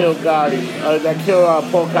that killed Gotti, that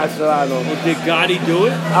killed Paul Castellano. Well, did Gotti do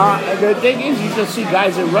it? And the thing is, you just see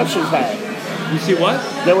guys in Russian hats. You see what?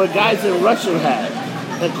 There were guys in Russian hats.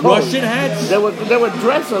 Russian hats? They were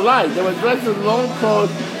dressed alike. They were dressed in long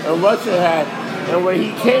clothes and Russian hats. And when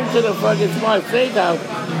he came to the fucking Smart Steakhouse,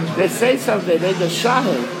 they say something. They just shot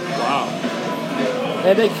him. Wow.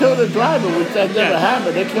 And they killed the driver, which that never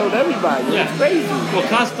happened. They killed everybody. It was crazy. Well,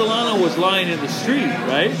 Castellano was lying in the street,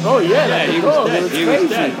 right? Oh, yeah, he was dead. It was he crazy. was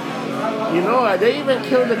dead. You know, they even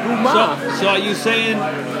killed the Guma. So are you saying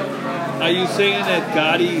that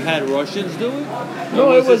Gotti had Russians do it?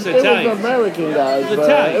 No, it was Italians? American guys. It was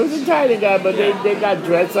Italian. It was Italian guy, but they got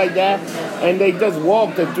dressed like that, and they just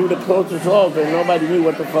walked and threw the clothes off, and nobody knew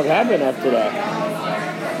what the fuck happened after that.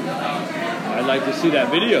 I'd like to see that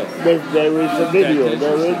video. There is a video.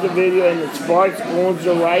 There is a video, and the Sparks owns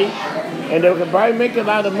the right, and they could probably make a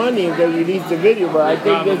lot of money if they release the video. But I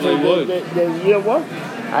think you know what?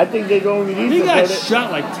 I think they're going to release it. He got shot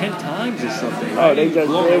like 10 times or something. Right?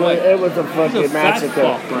 Oh, it was a fucking massacre.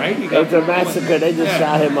 Fuck, right? It was a massacre. They just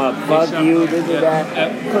shot him up. Fuck you, this and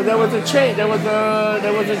that. Because there was a change. There was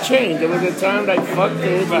a change. There was a time like, fuck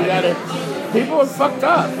this. We gotta. People were fucked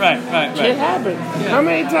up. Right. Shit happened. Yeah. How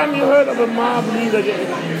many times you heard of a mob leader?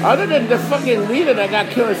 Other than the fucking leader that got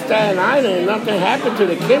killed in Staten Island, and nothing happened to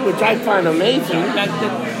the kid, which I find amazing.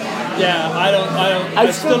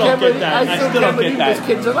 I still don't get that. I still can't believe this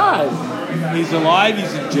kid's alive. He's alive.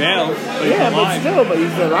 He's in jail. But he's alive. but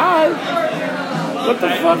he's alive. What the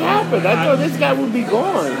fuck happened? I thought this guy would be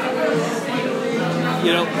gone.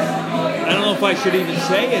 You know, I don't know if I should even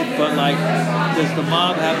say it, but like, does the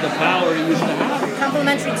mob have the power it used to have?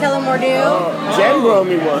 Complimentary Telemordew. Jen brought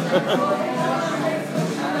me one.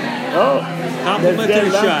 Complimentary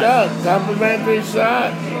shot. Complimentary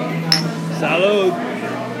shot. Salud.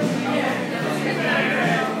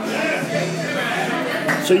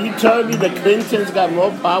 So you telling me the Clintons got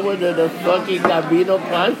more power than the fucking Gambino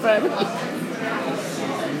crime family?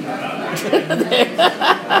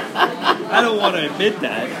 I don't want to admit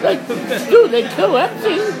that. Like, dude, they killed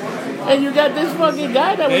Epstein, and you got this fucking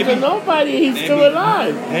guy that was a nobody, he's still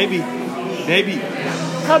alive. Maybe.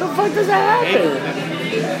 How the fuck does that happen?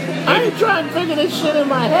 I ain't trying to figure this shit in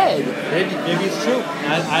my head. Maybe it's true.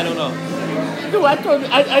 I don't know. Dude, I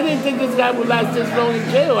didn't think this guy would last this long in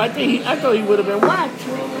jail. I thought he would have been whacked.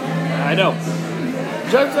 I know.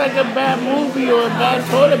 Just like a bad movie or a bad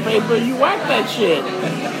toilet paper, you whack that shit.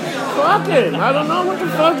 Fucking, I don't know what the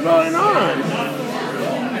fuck's going on.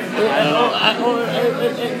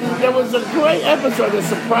 There was a great episode of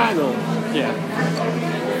Soprano. Yeah.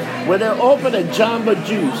 Where they opened a Jamba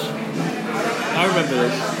Juice. I remember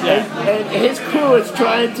this. Yeah. And his crew is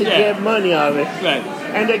trying to get money out of it. Right.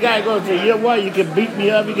 And the guy goes, you know what, you can beat me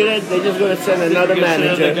up, they're just going to send another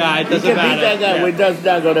manager. Another guy. You can beat that guy, we're just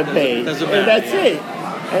not going to pay. Doesn't matter. And that's it.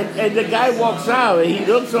 And the guy walks out, and he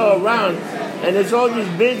looks all around, and it's all this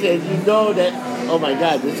business. You know that, oh my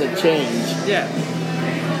God, there's a change. Yeah.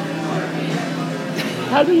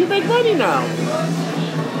 How do you make money now?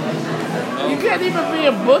 You can't even be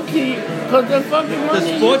a bookie because the fucking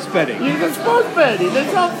money. The sports betting. You're the sports betting.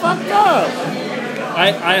 That's all fucked up.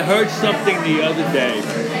 I heard something the other day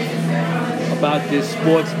about this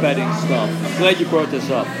sports betting stuff. I'm glad you brought this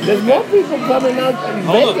up. There's more people coming out.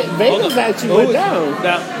 Vegas actually went down.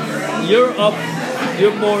 Now,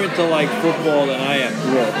 you're more into like football than I am.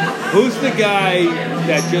 Yeah. Who's the guy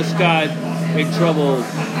that just got in trouble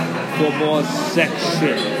for more sex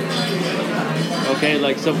shit? Okay,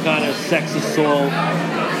 like some kind of sex assault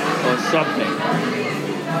or something.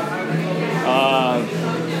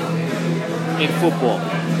 In football.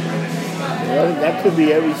 Well, that could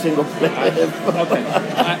be every single player. Okay.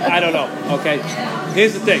 I don't know. Okay.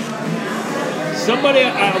 Here's the thing.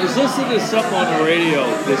 I was listening to something on the radio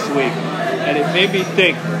this week, and it made me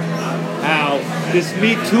think how this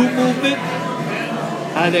Me Too movement,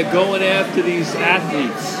 how they're going after these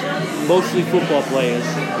athletes, mostly football players,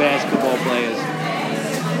 basketball players,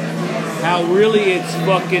 how really it's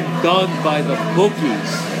fucking done by the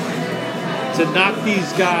bookies to knock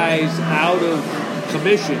these guys out of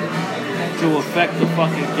commission to affect the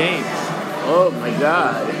fucking games. Oh my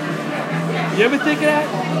God. You ever think of that?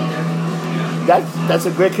 That's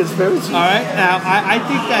a great conspiracy. All right. Now, I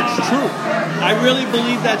think that's true. I really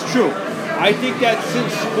believe that's true. I think that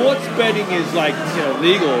since sports betting is like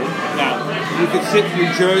legal now, you could sit in New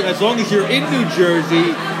Jersey as long as you're in New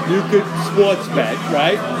Jersey. You could sports bet,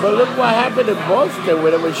 right? But look what happened in Boston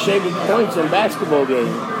where they were shaving points in basketball games.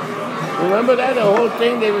 Remember that? The whole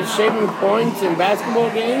thing, they were shaving points in basketball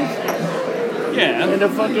games? Yeah. And the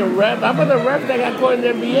fucking ref, how about the ref that got caught in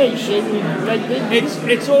the NBA shaving like this?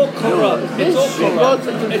 It's all corrupt. It's all corrupt.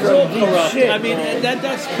 It's all corrupt. Shit, I mean,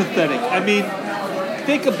 that's pathetic. I mean,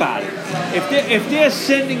 think about it. If they're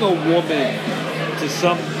sending a woman to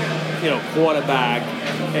some quarterback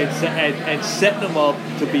and setting them up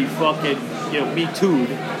to be fucking Me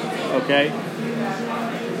Too'd, okay?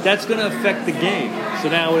 That's going to affect the game. So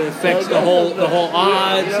now it affects the whole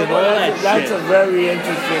odds and all that shit. That's a very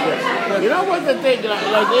interesting thing. You know what the thing?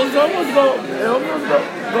 Like it almost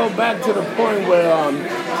go back to the point where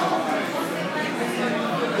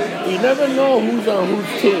you never know who's on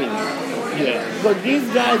whose team. Yeah. But these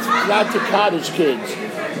guys got to college kids.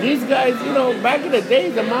 These guys, back in the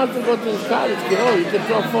days, the moms would go to this college kid. Oh, you can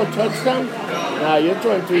throw 4 touchdowns? Nah, you're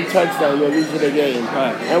throwing 3 touchdowns, you're losing the game.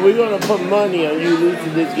 Right. And we're going to put money on you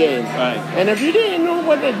losing this game. Right. And if you didn't know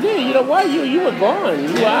what they did, you know what? You were gone.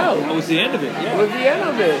 You were out. That was the end of it. Yeah. It was the end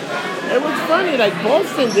of it. It was funny. Like,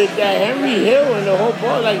 Boston did that. Henry Hill and the whole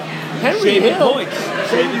ball. Like, Henry Hill.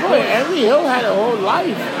 Henry Hill had a whole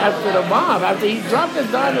life after the mob. After he dropped the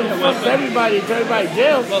gun and fucked everybody, threw everybody in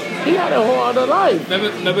jail, he had a whole other life.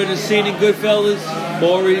 Remember the scene in Goodfellas?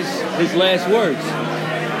 Maury's, his last words.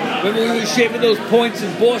 Remember when we were shaving those points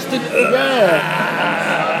in Boston? Yeah.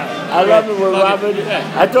 I love it when Robert.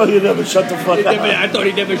 I thought he'd never shut the fuck up. I thought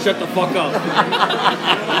he'd never shut the fuck up.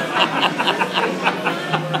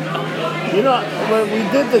 When we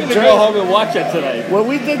did the Jersey, go home and watch it tonight. When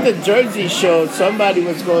we did the Jersey show, somebody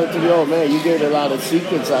was going to me, "Oh man, you gave a lot of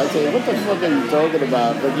secrets." I said, "What the fuck are you talking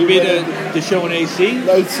about?" But you mean the show in AC?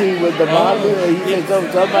 AC with the Bobby, he said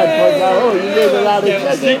somebody points out, "Oh, you gave a lot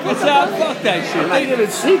of secrets out." Fuck that shit. I'm not giving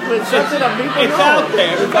secrets. Something that people know. It's out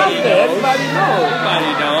there. Everybody knows. Everybody knows.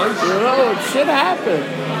 Everybody knows. Shit happened.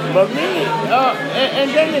 But me, and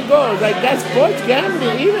then it goes like that sports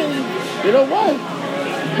gambling. Even you know what?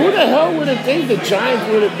 Who the hell would have think the Giants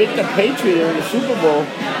would have beat the Patriots in the Super Bowl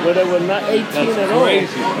when they were not 18 at all? That's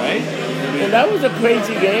crazy, right? And that was a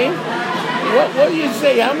crazy game. What do you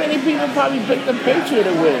say? How many people probably picked the Patriots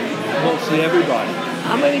to win? Mostly everybody.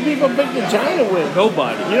 How many people picked the Giants to win?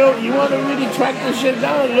 Nobody. You want to really track this shit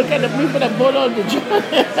down? Look at the people that bought on the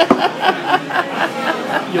Giants.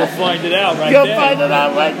 You'll find it out right there. You'll find it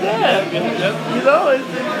out right there. Yep.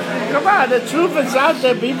 Come on, the truth is out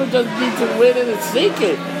there. People just need to win it and seek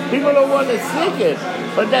it. People don't want to seek it.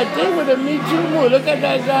 But that thing with the Me Too movement, look at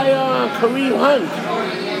that guy, Kareem Hunt.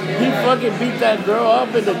 He fucking beat that girl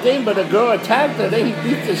up in the thing, but the girl attacked her. Then he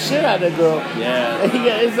beat the shit out of the girl. Yeah. And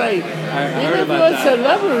it's like, even if you're a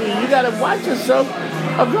celebrity, you got to watch yourself.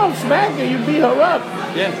 A girl smack you, you beat her up.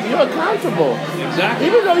 Yeah. You're accountable. Exactly.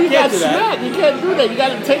 Even though you got smacked, you can't do that. You got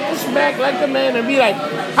to take the smack like a man and be like,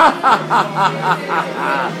 ha ha ha ha ha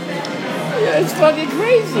ha. Yeah, it's fucking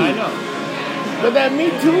crazy. I know. But that Me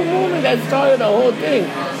Too movement that started the whole thing.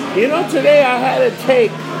 Today I had to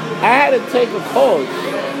take a course.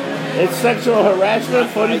 It's sexual harassment,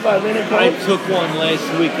 45-minute course. I took one last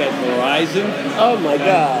week at Verizon. Oh my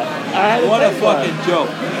God. What a fucking joke.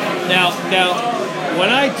 Now, when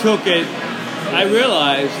I took it, I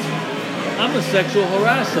realized I'm a sexual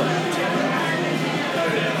harasser.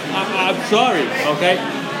 I'm sorry, okay?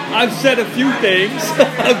 I've said a few things.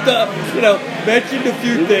 I've mentioned a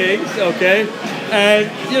few things, okay? And,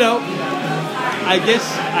 I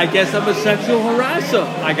guess I'm a sexual harasser.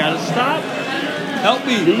 I gotta stop. Help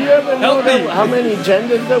me. Do you ever know how many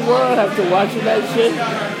genders there were after watching that shit?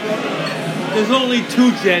 There's only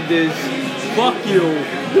 2 genders. Fuck you.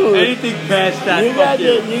 Dude, anything past that, you got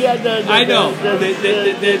the I know.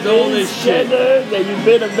 There's all this shit. That you've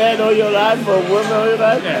been a man all your life or a woman all your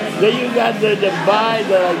life. Yeah. Then you got the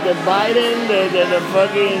Biden, the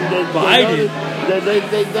fucking Biden.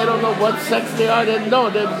 They don't know what sex they are. They're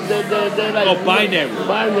like binary.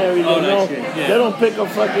 Binary. They don't pick a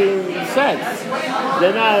fucking sex.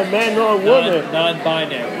 They're not a man nor a woman.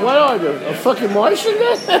 Non-binary. What are they? A fucking Martian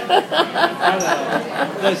then?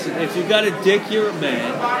 Listen, if you got a dick, you're a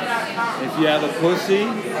man. If you have a pussy,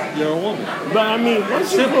 you're a woman. But I mean,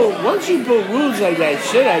 once you put rules like that,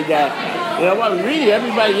 shit like that, really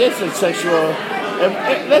everybody is a sexual.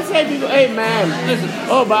 Let's say people, hey man, listen,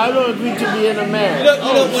 but I don't agree to being a man.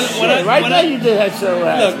 Right now you did that so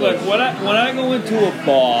right. Look, when I go into a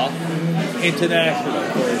bar, international,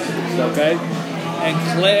 for instance, okay, and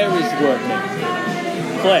Claire is working.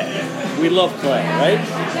 Claire, we love Claire, right?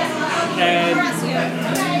 And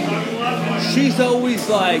she's always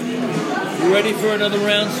like, "You ready for another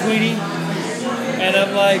round, sweetie?" And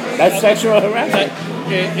I'm like, That's sexual harassment.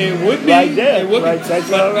 It would be. Right there. It would Right, be.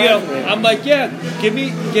 sexual But, harassment. I'm like, yeah, give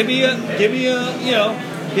me a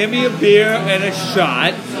beer and a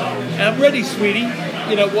shot, and I'm ready, sweetie.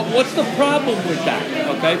 What's the problem with that?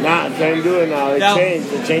 Okay. Nah, can't do it now. It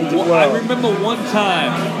changed. It changed the world. I remember one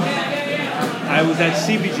time I was at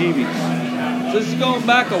CBGB's. So this is going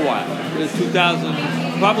back a while. It was 2000,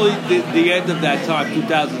 probably the end of that time,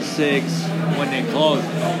 2006, when they closed.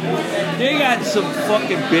 They got some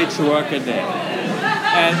fucking bitch working there.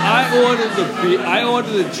 And I ordered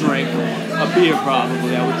a drink, a beer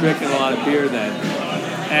probably. I was drinking a lot of beer then.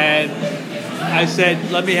 And I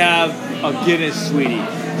said, let me have a Guinness, sweetie.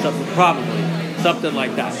 Something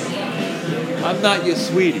like that. I'm not your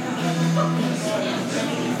sweetie.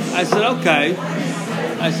 I said, okay.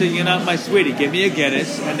 I said, you're not my sweetie. Give me a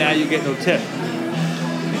Guinness, and now you get no tip.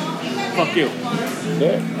 Fuck you.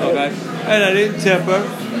 Yeah. Okay? And I didn't tip her.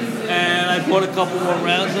 And I bought a couple more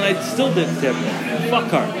rounds, and I still didn't tip her.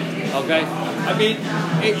 Fuck her. Okay? I mean,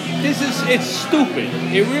 it's stupid.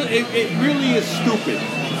 It really is stupid.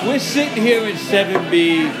 We're sitting here in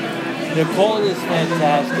 7B. Nicole is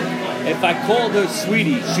fantastic. If I called her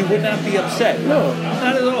sweetie, she would not be upset. No.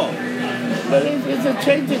 Not at all. But it's a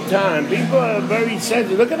change of time. People are very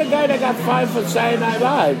sensitive. Look at the guy that got fired for Saturday Night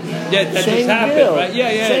Live. Yeah, that Shane just happened, Gill. right? Yeah,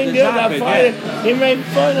 Shane it Gill just got happened, fired. yeah. He made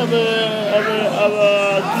fun of a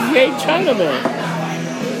gay Chinaman.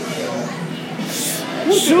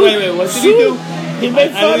 Wait, what did he do? He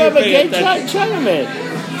made I fun don't of a even gay pay attention. Chinaman.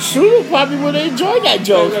 Sulu probably would have enjoyed that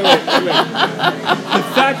joke. Wait. The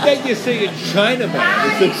fact that you're saying Chinaman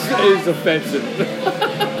is offensive.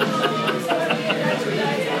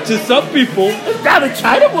 To some people, It's not a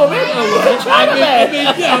China woman. It's a Chinaman.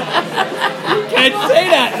 you can't say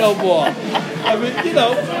that no more.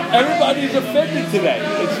 Everybody's offended today.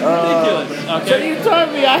 It's ridiculous. So Okay? you told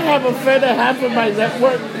me I have offended half of my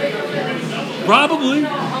network? Probably.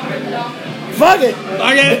 Fuck it.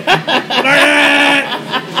 Okay.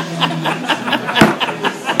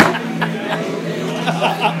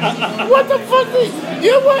 What the fuck is...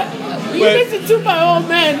 You what? You Wait. listen to my old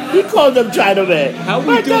man. He called them Chinaman. How we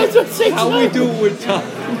My guys are six do level. with time?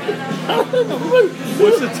 What's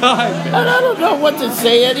What's the time? I don't know what to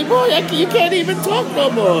say anymore. You can't even talk no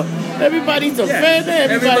more. Everybody's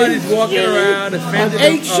offended. Everybody's walking around offended on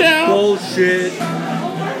of eggshell. bullshit.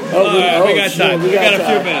 Oh, All right, we got shit, time. We got a few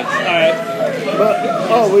time. minutes. All right.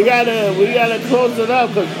 But, we gotta close it up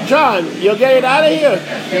because John, you're getting out of here.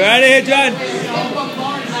 Get out of here, John.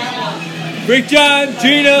 Big John,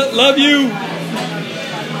 Gina, love you.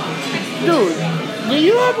 Dude, do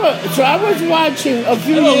you ever... So I was watching a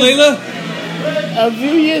few Hello, Layla.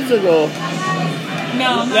 years ago.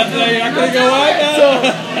 No. You're not going to go out now? So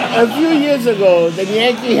a few years ago, the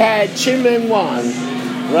Yankee had Chim and Wan,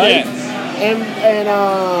 right? Yeah.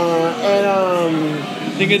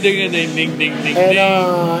 Ding a ding a ding ding ding ding ding.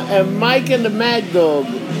 And Mike and the Mad Dog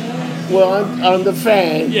were on the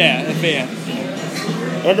fan. Yeah, the fan.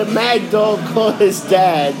 And the Mad Dog called his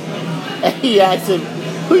dad, and he asked him,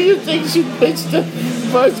 "Who you think should pitch the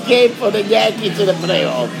first game for the Yankees in the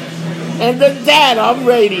playoffs?" And the dad on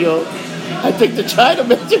radio, "I think the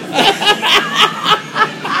Chinaman."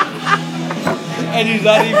 And he's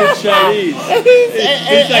not even Chinese.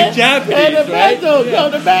 It's like Japanese, and the right? Mad Dog, no,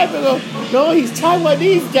 the Mad Dog, no, he's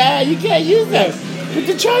Taiwanese, Dad. You can't use that. But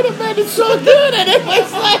the Chinaman is so good, and it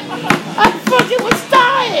was like, I fucking was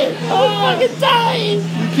dying. I was fucking dying.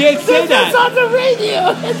 You can't say This was that. on the radio,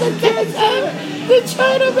 and the dad said, the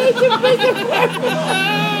Chinaman just made the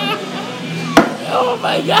Oh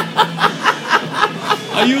my God.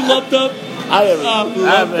 Are you lumped up?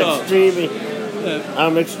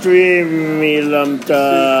 I'm extremely lumped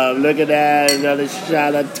up. Look at that, another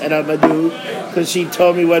shot of Tenamadu, because she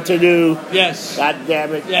told me what to do. Yes. God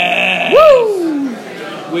damn it. Yeah. Woo!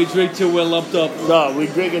 We drink till we're lumped up. No, we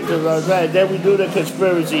drink it till those right. Then we do the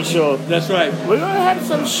conspiracy show. That's right. We're gonna have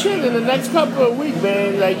some shit in the next couple of weeks,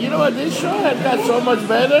 man. Like, you know what? This show has got so much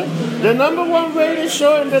better. The #1 rated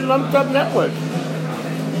show in the Lumped Up Network.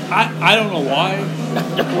 I don't know why.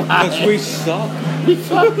 Because we suck.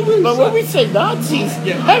 But when we say Nazis,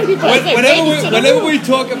 everybody say Whenever we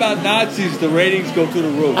talk about Nazis, the ratings go through the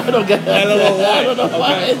roof. I don't get that. I don't know why. I don't know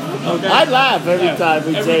why. Okay. I laugh every time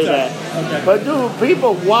we say that. Okay. But dude,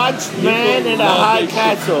 people watch Man in the love High this shit.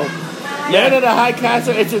 Castle. Yeah. Man in the High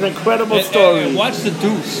Castle, it's an incredible story. And watch The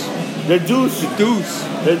Deuce. The Deuce.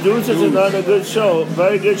 The Deuce is another good show.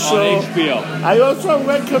 Very good show. On HBO. I also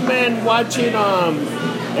recommend watching,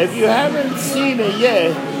 if you haven't seen it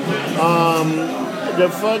yet, the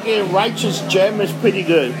fucking Righteous Gem is pretty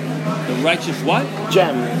good. The Righteous what?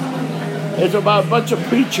 Gem. It's about a bunch of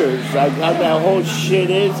preachers, like how that whole shit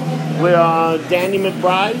is, with Danny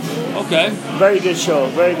McBride. Okay. Very good show,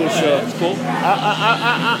 very good show. That's cool.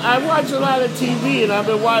 I watch a lot of TV, and I've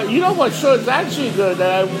been watching. You know what show is actually good that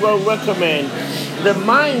I will recommend? The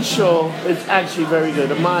Mayans show is actually very good.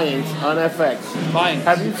 The Mayans on FX. Mayans.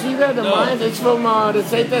 Have you seen that? The No. Mayans. It's from the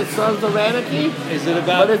Satan Sons of Anarchy. Is it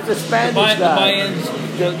about? But it's the Spanish the guy.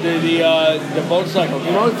 Mayans, the motorcycle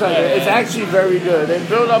guy. Motorcycle. It's actually very good. They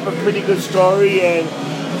build up a pretty good story, and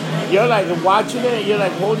you're like watching it, you're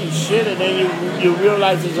like, holy shit, and then you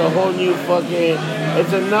realize it's a whole new fucking,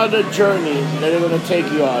 it's another journey that they're gonna take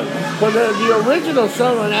you on. But the original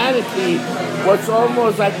Son of Anarchy was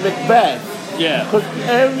almost like Macbeth. Yeah. Because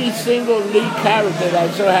every single lead character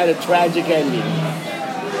that show had a tragic ending.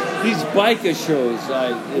 These biker shows,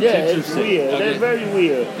 it's It's interesting. weird. Okay. They're very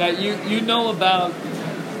weird. Now, you know about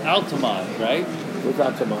Altamont, right? What's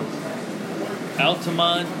Altamont?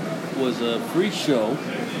 Altamont was a free show,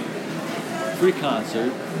 free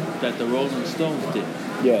concert that the Rolling Stones did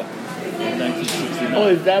Yeah. in 1969. Oh,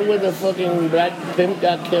 is that where the fucking black pimp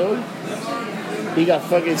got killed? He got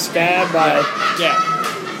fucking stabbed by...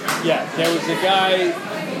 Yeah, there was a guy.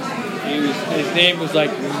 His name was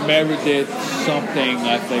like Meredith something,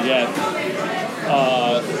 I forget.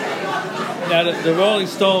 Now the Rolling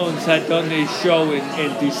Stones had done this show in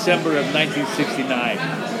December of 1969,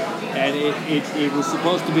 and it was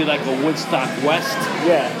supposed to be like a Woodstock West.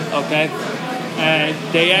 Yeah. Okay, and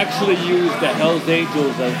they actually used the Hells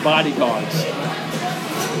Angels as bodyguards.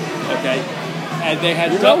 Okay, and they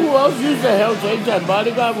had. You know who else used the Hells Angels as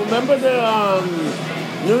bodyguard? Remember the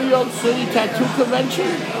New York City Tattoo Convention?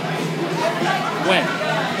 When?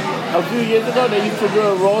 A few years ago, they used to do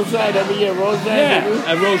a Roseland every year. Roseland. Yeah,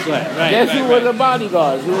 at Roseland, right. Guess right, who right. were the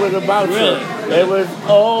bodyguards? Who were the bouncers? Really? It was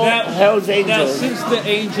all Now- Hells Now, Angels. since the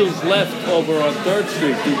Angels left over on 3rd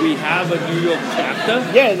Street, do we have a New York chapter?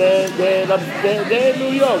 Yeah, they're in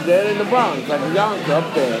New York. They're in the Bronx, like Yonkers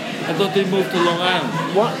up there. I thought they moved to Long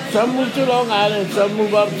Island. Some moved to Long Island, some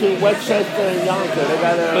moved up to Westchester and Yonkers. They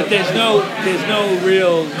got But there's no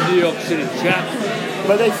real New York City chapter.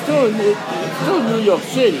 But it's still New York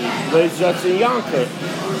City, but it's just in Yonkers.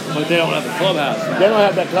 But they don't have a clubhouse now. They don't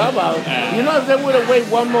have that clubhouse. Ah. You know, if they would have waited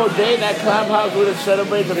one more day, that clubhouse would have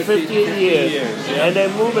celebrated the 50th 50 year. years, yeah. And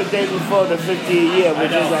then move a day before the 50th year, I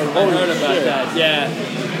which know. is like, I holy heard about shit. that. Yeah.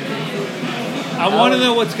 I want to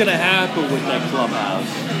know what's going to happen with that clubhouse.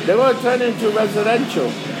 They're going to turn into residential.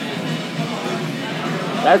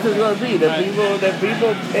 That's what it's going to be. The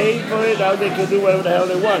people paid for it, now they can do whatever the hell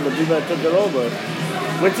they want. The people that took it over.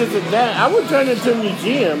 Which is a damn. I would turn it into a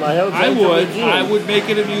museum. I would make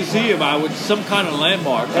it a museum. I would some kind of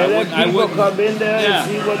landmark. And then people come in there Yeah.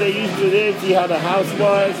 and see what they used to do, see how the house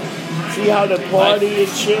was, see how the party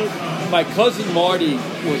and shit. My cousin Marty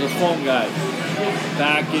was a phone guy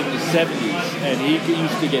back in the 70s, and he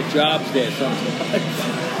used to get jobs there sometimes.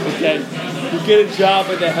 But then you get a job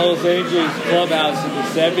at the Hells Angels clubhouse in the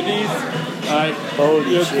 70s, right?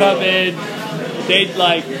 Holy You shit. come in, they'd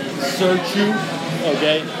like search you,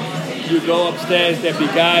 okay? You go upstairs, there'd be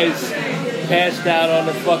guys passed out on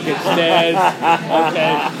the fucking stairs,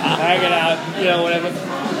 okay? Hanging out, whatever.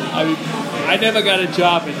 I mean, I never got a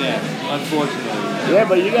job in there, unfortunately. Yeah,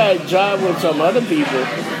 but you got a job with some other people.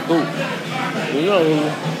 Who? You know who?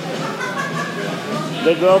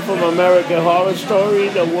 The girl from American Horror Story,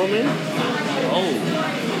 the woman.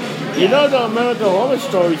 Oh. You know the American Horror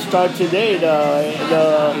Story starts today. Is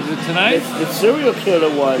it tonight? The serial killer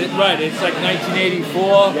one. Right, it's like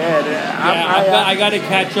 1984. Yeah, I got to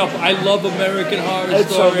catch up. I love American Horror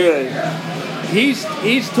it's Story. so good.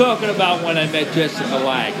 He's talking about when I met Jessica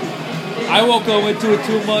Lange. I won't go into it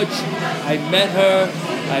too much. I met her.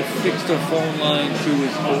 I fixed her phone line. She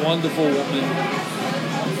was a wonderful woman,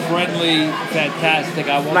 friendly, fantastic.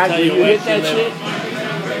 I won't Mike, tell did you you where hit she that lived. shit?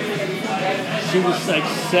 She was like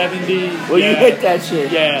 70. Well, you hit that shit.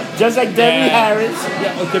 Yeah. Just like Debbie Harris.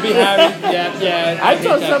 Yeah, Debbie Harris. Yeah. I hit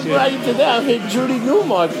told that somebody today I hit Judy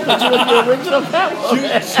Newmar because she was the original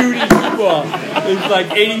Catwoman. Judy Newmar is like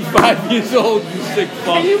 85 years old, you sick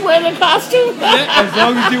fuck. Can you wear the costume? Yeah, as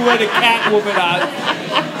long as you wear the Catwoman out.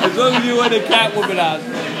 As long as you wear the Catwoman out.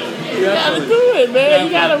 You gotta do it, man. Yeah,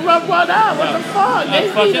 you gotta rub one out. What the fuck? They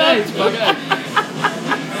Fucking see that A, fucking A.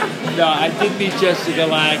 No, I did meet Jessica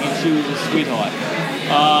Lange, and she was a sweetheart.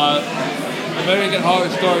 American Horror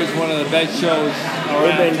Story is one of the best shows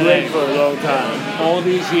around They've been today. great for a long time. All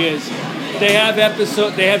these years. They have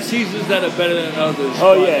seasons that are better than others.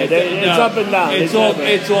 Oh, but yeah, it's up and down. It's all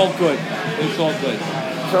good. It's all good.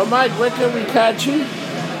 So, Mike, where can we catch you?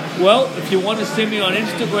 Well, if you want to see me on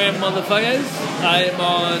Instagram, motherfuckers, I am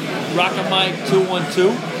on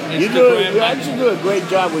Rockamike212. You actually do a great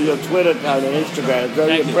job with your Twitter account and Instagram. It's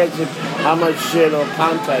very impressive how much shit or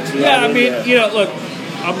contacts you have. Yeah, I mean, you know, look,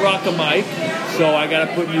 I'm Rockamike, so I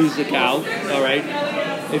gotta put music out. All right.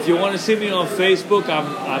 If you want to see me on Facebook, I'm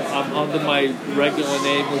under my regular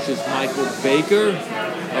name, which is Michael Baker.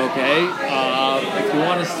 Okay. If you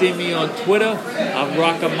want to see me on Twitter, I'm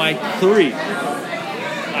Rockamike3.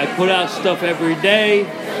 I put out stuff every day.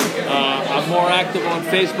 I'm more active on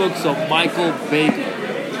Facebook, so Michael Baker.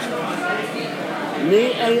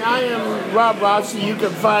 Me, and I am Rob Rossi. You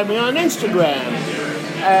can find me on Instagram,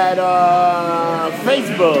 at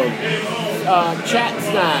Facebook,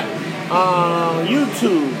 ChatSnap,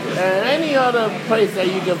 YouTube, and any other place that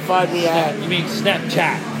you can find me at. You mean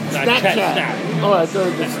Snapchat? Snapchat. Oh, I thought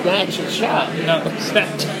it was Snatch and Shop. No,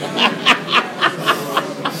 Snapchat.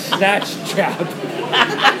 Snapchat.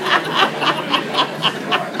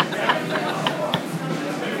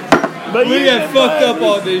 But we get fucked up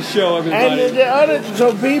on this show, everybody. And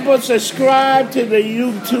so people subscribe to the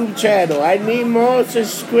YouTube channel. I need more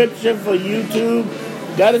subscription for YouTube.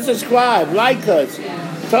 Gotta subscribe, like us,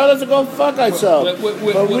 tell us to go fuck ourselves.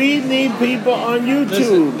 But we need people on YouTube.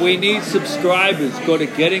 Listen, we need subscribers. Go to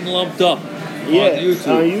Getting Lumped Up on YouTube.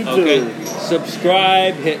 On YouTube. Okay,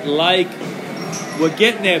 subscribe, hit like. We're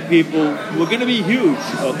getting there, people. We're gonna be huge,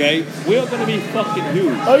 okay? We're gonna be fucking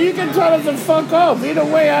huge. Oh, you can tell us to fuck off. Either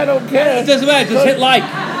way, I don't care. It doesn't matter. Just hit like.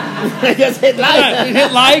 Just hit like. Yeah,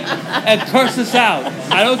 hit like and curse us out.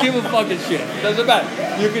 I don't give a fucking shit. Doesn't matter.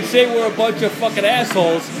 You can say we're a bunch of fucking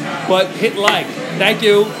assholes, but hit like. Thank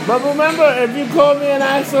you. But remember, if you call me an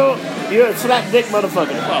asshole, you're a slap dick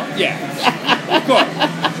motherfucker. Well, yeah. Of course.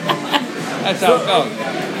 That's how it goes.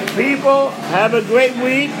 People, have a great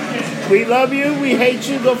week. We love you. We hate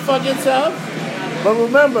you. Go fuck yourself. But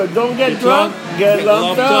remember, don't get drunk. Get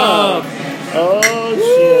lumped up. Oh,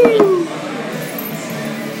 shit.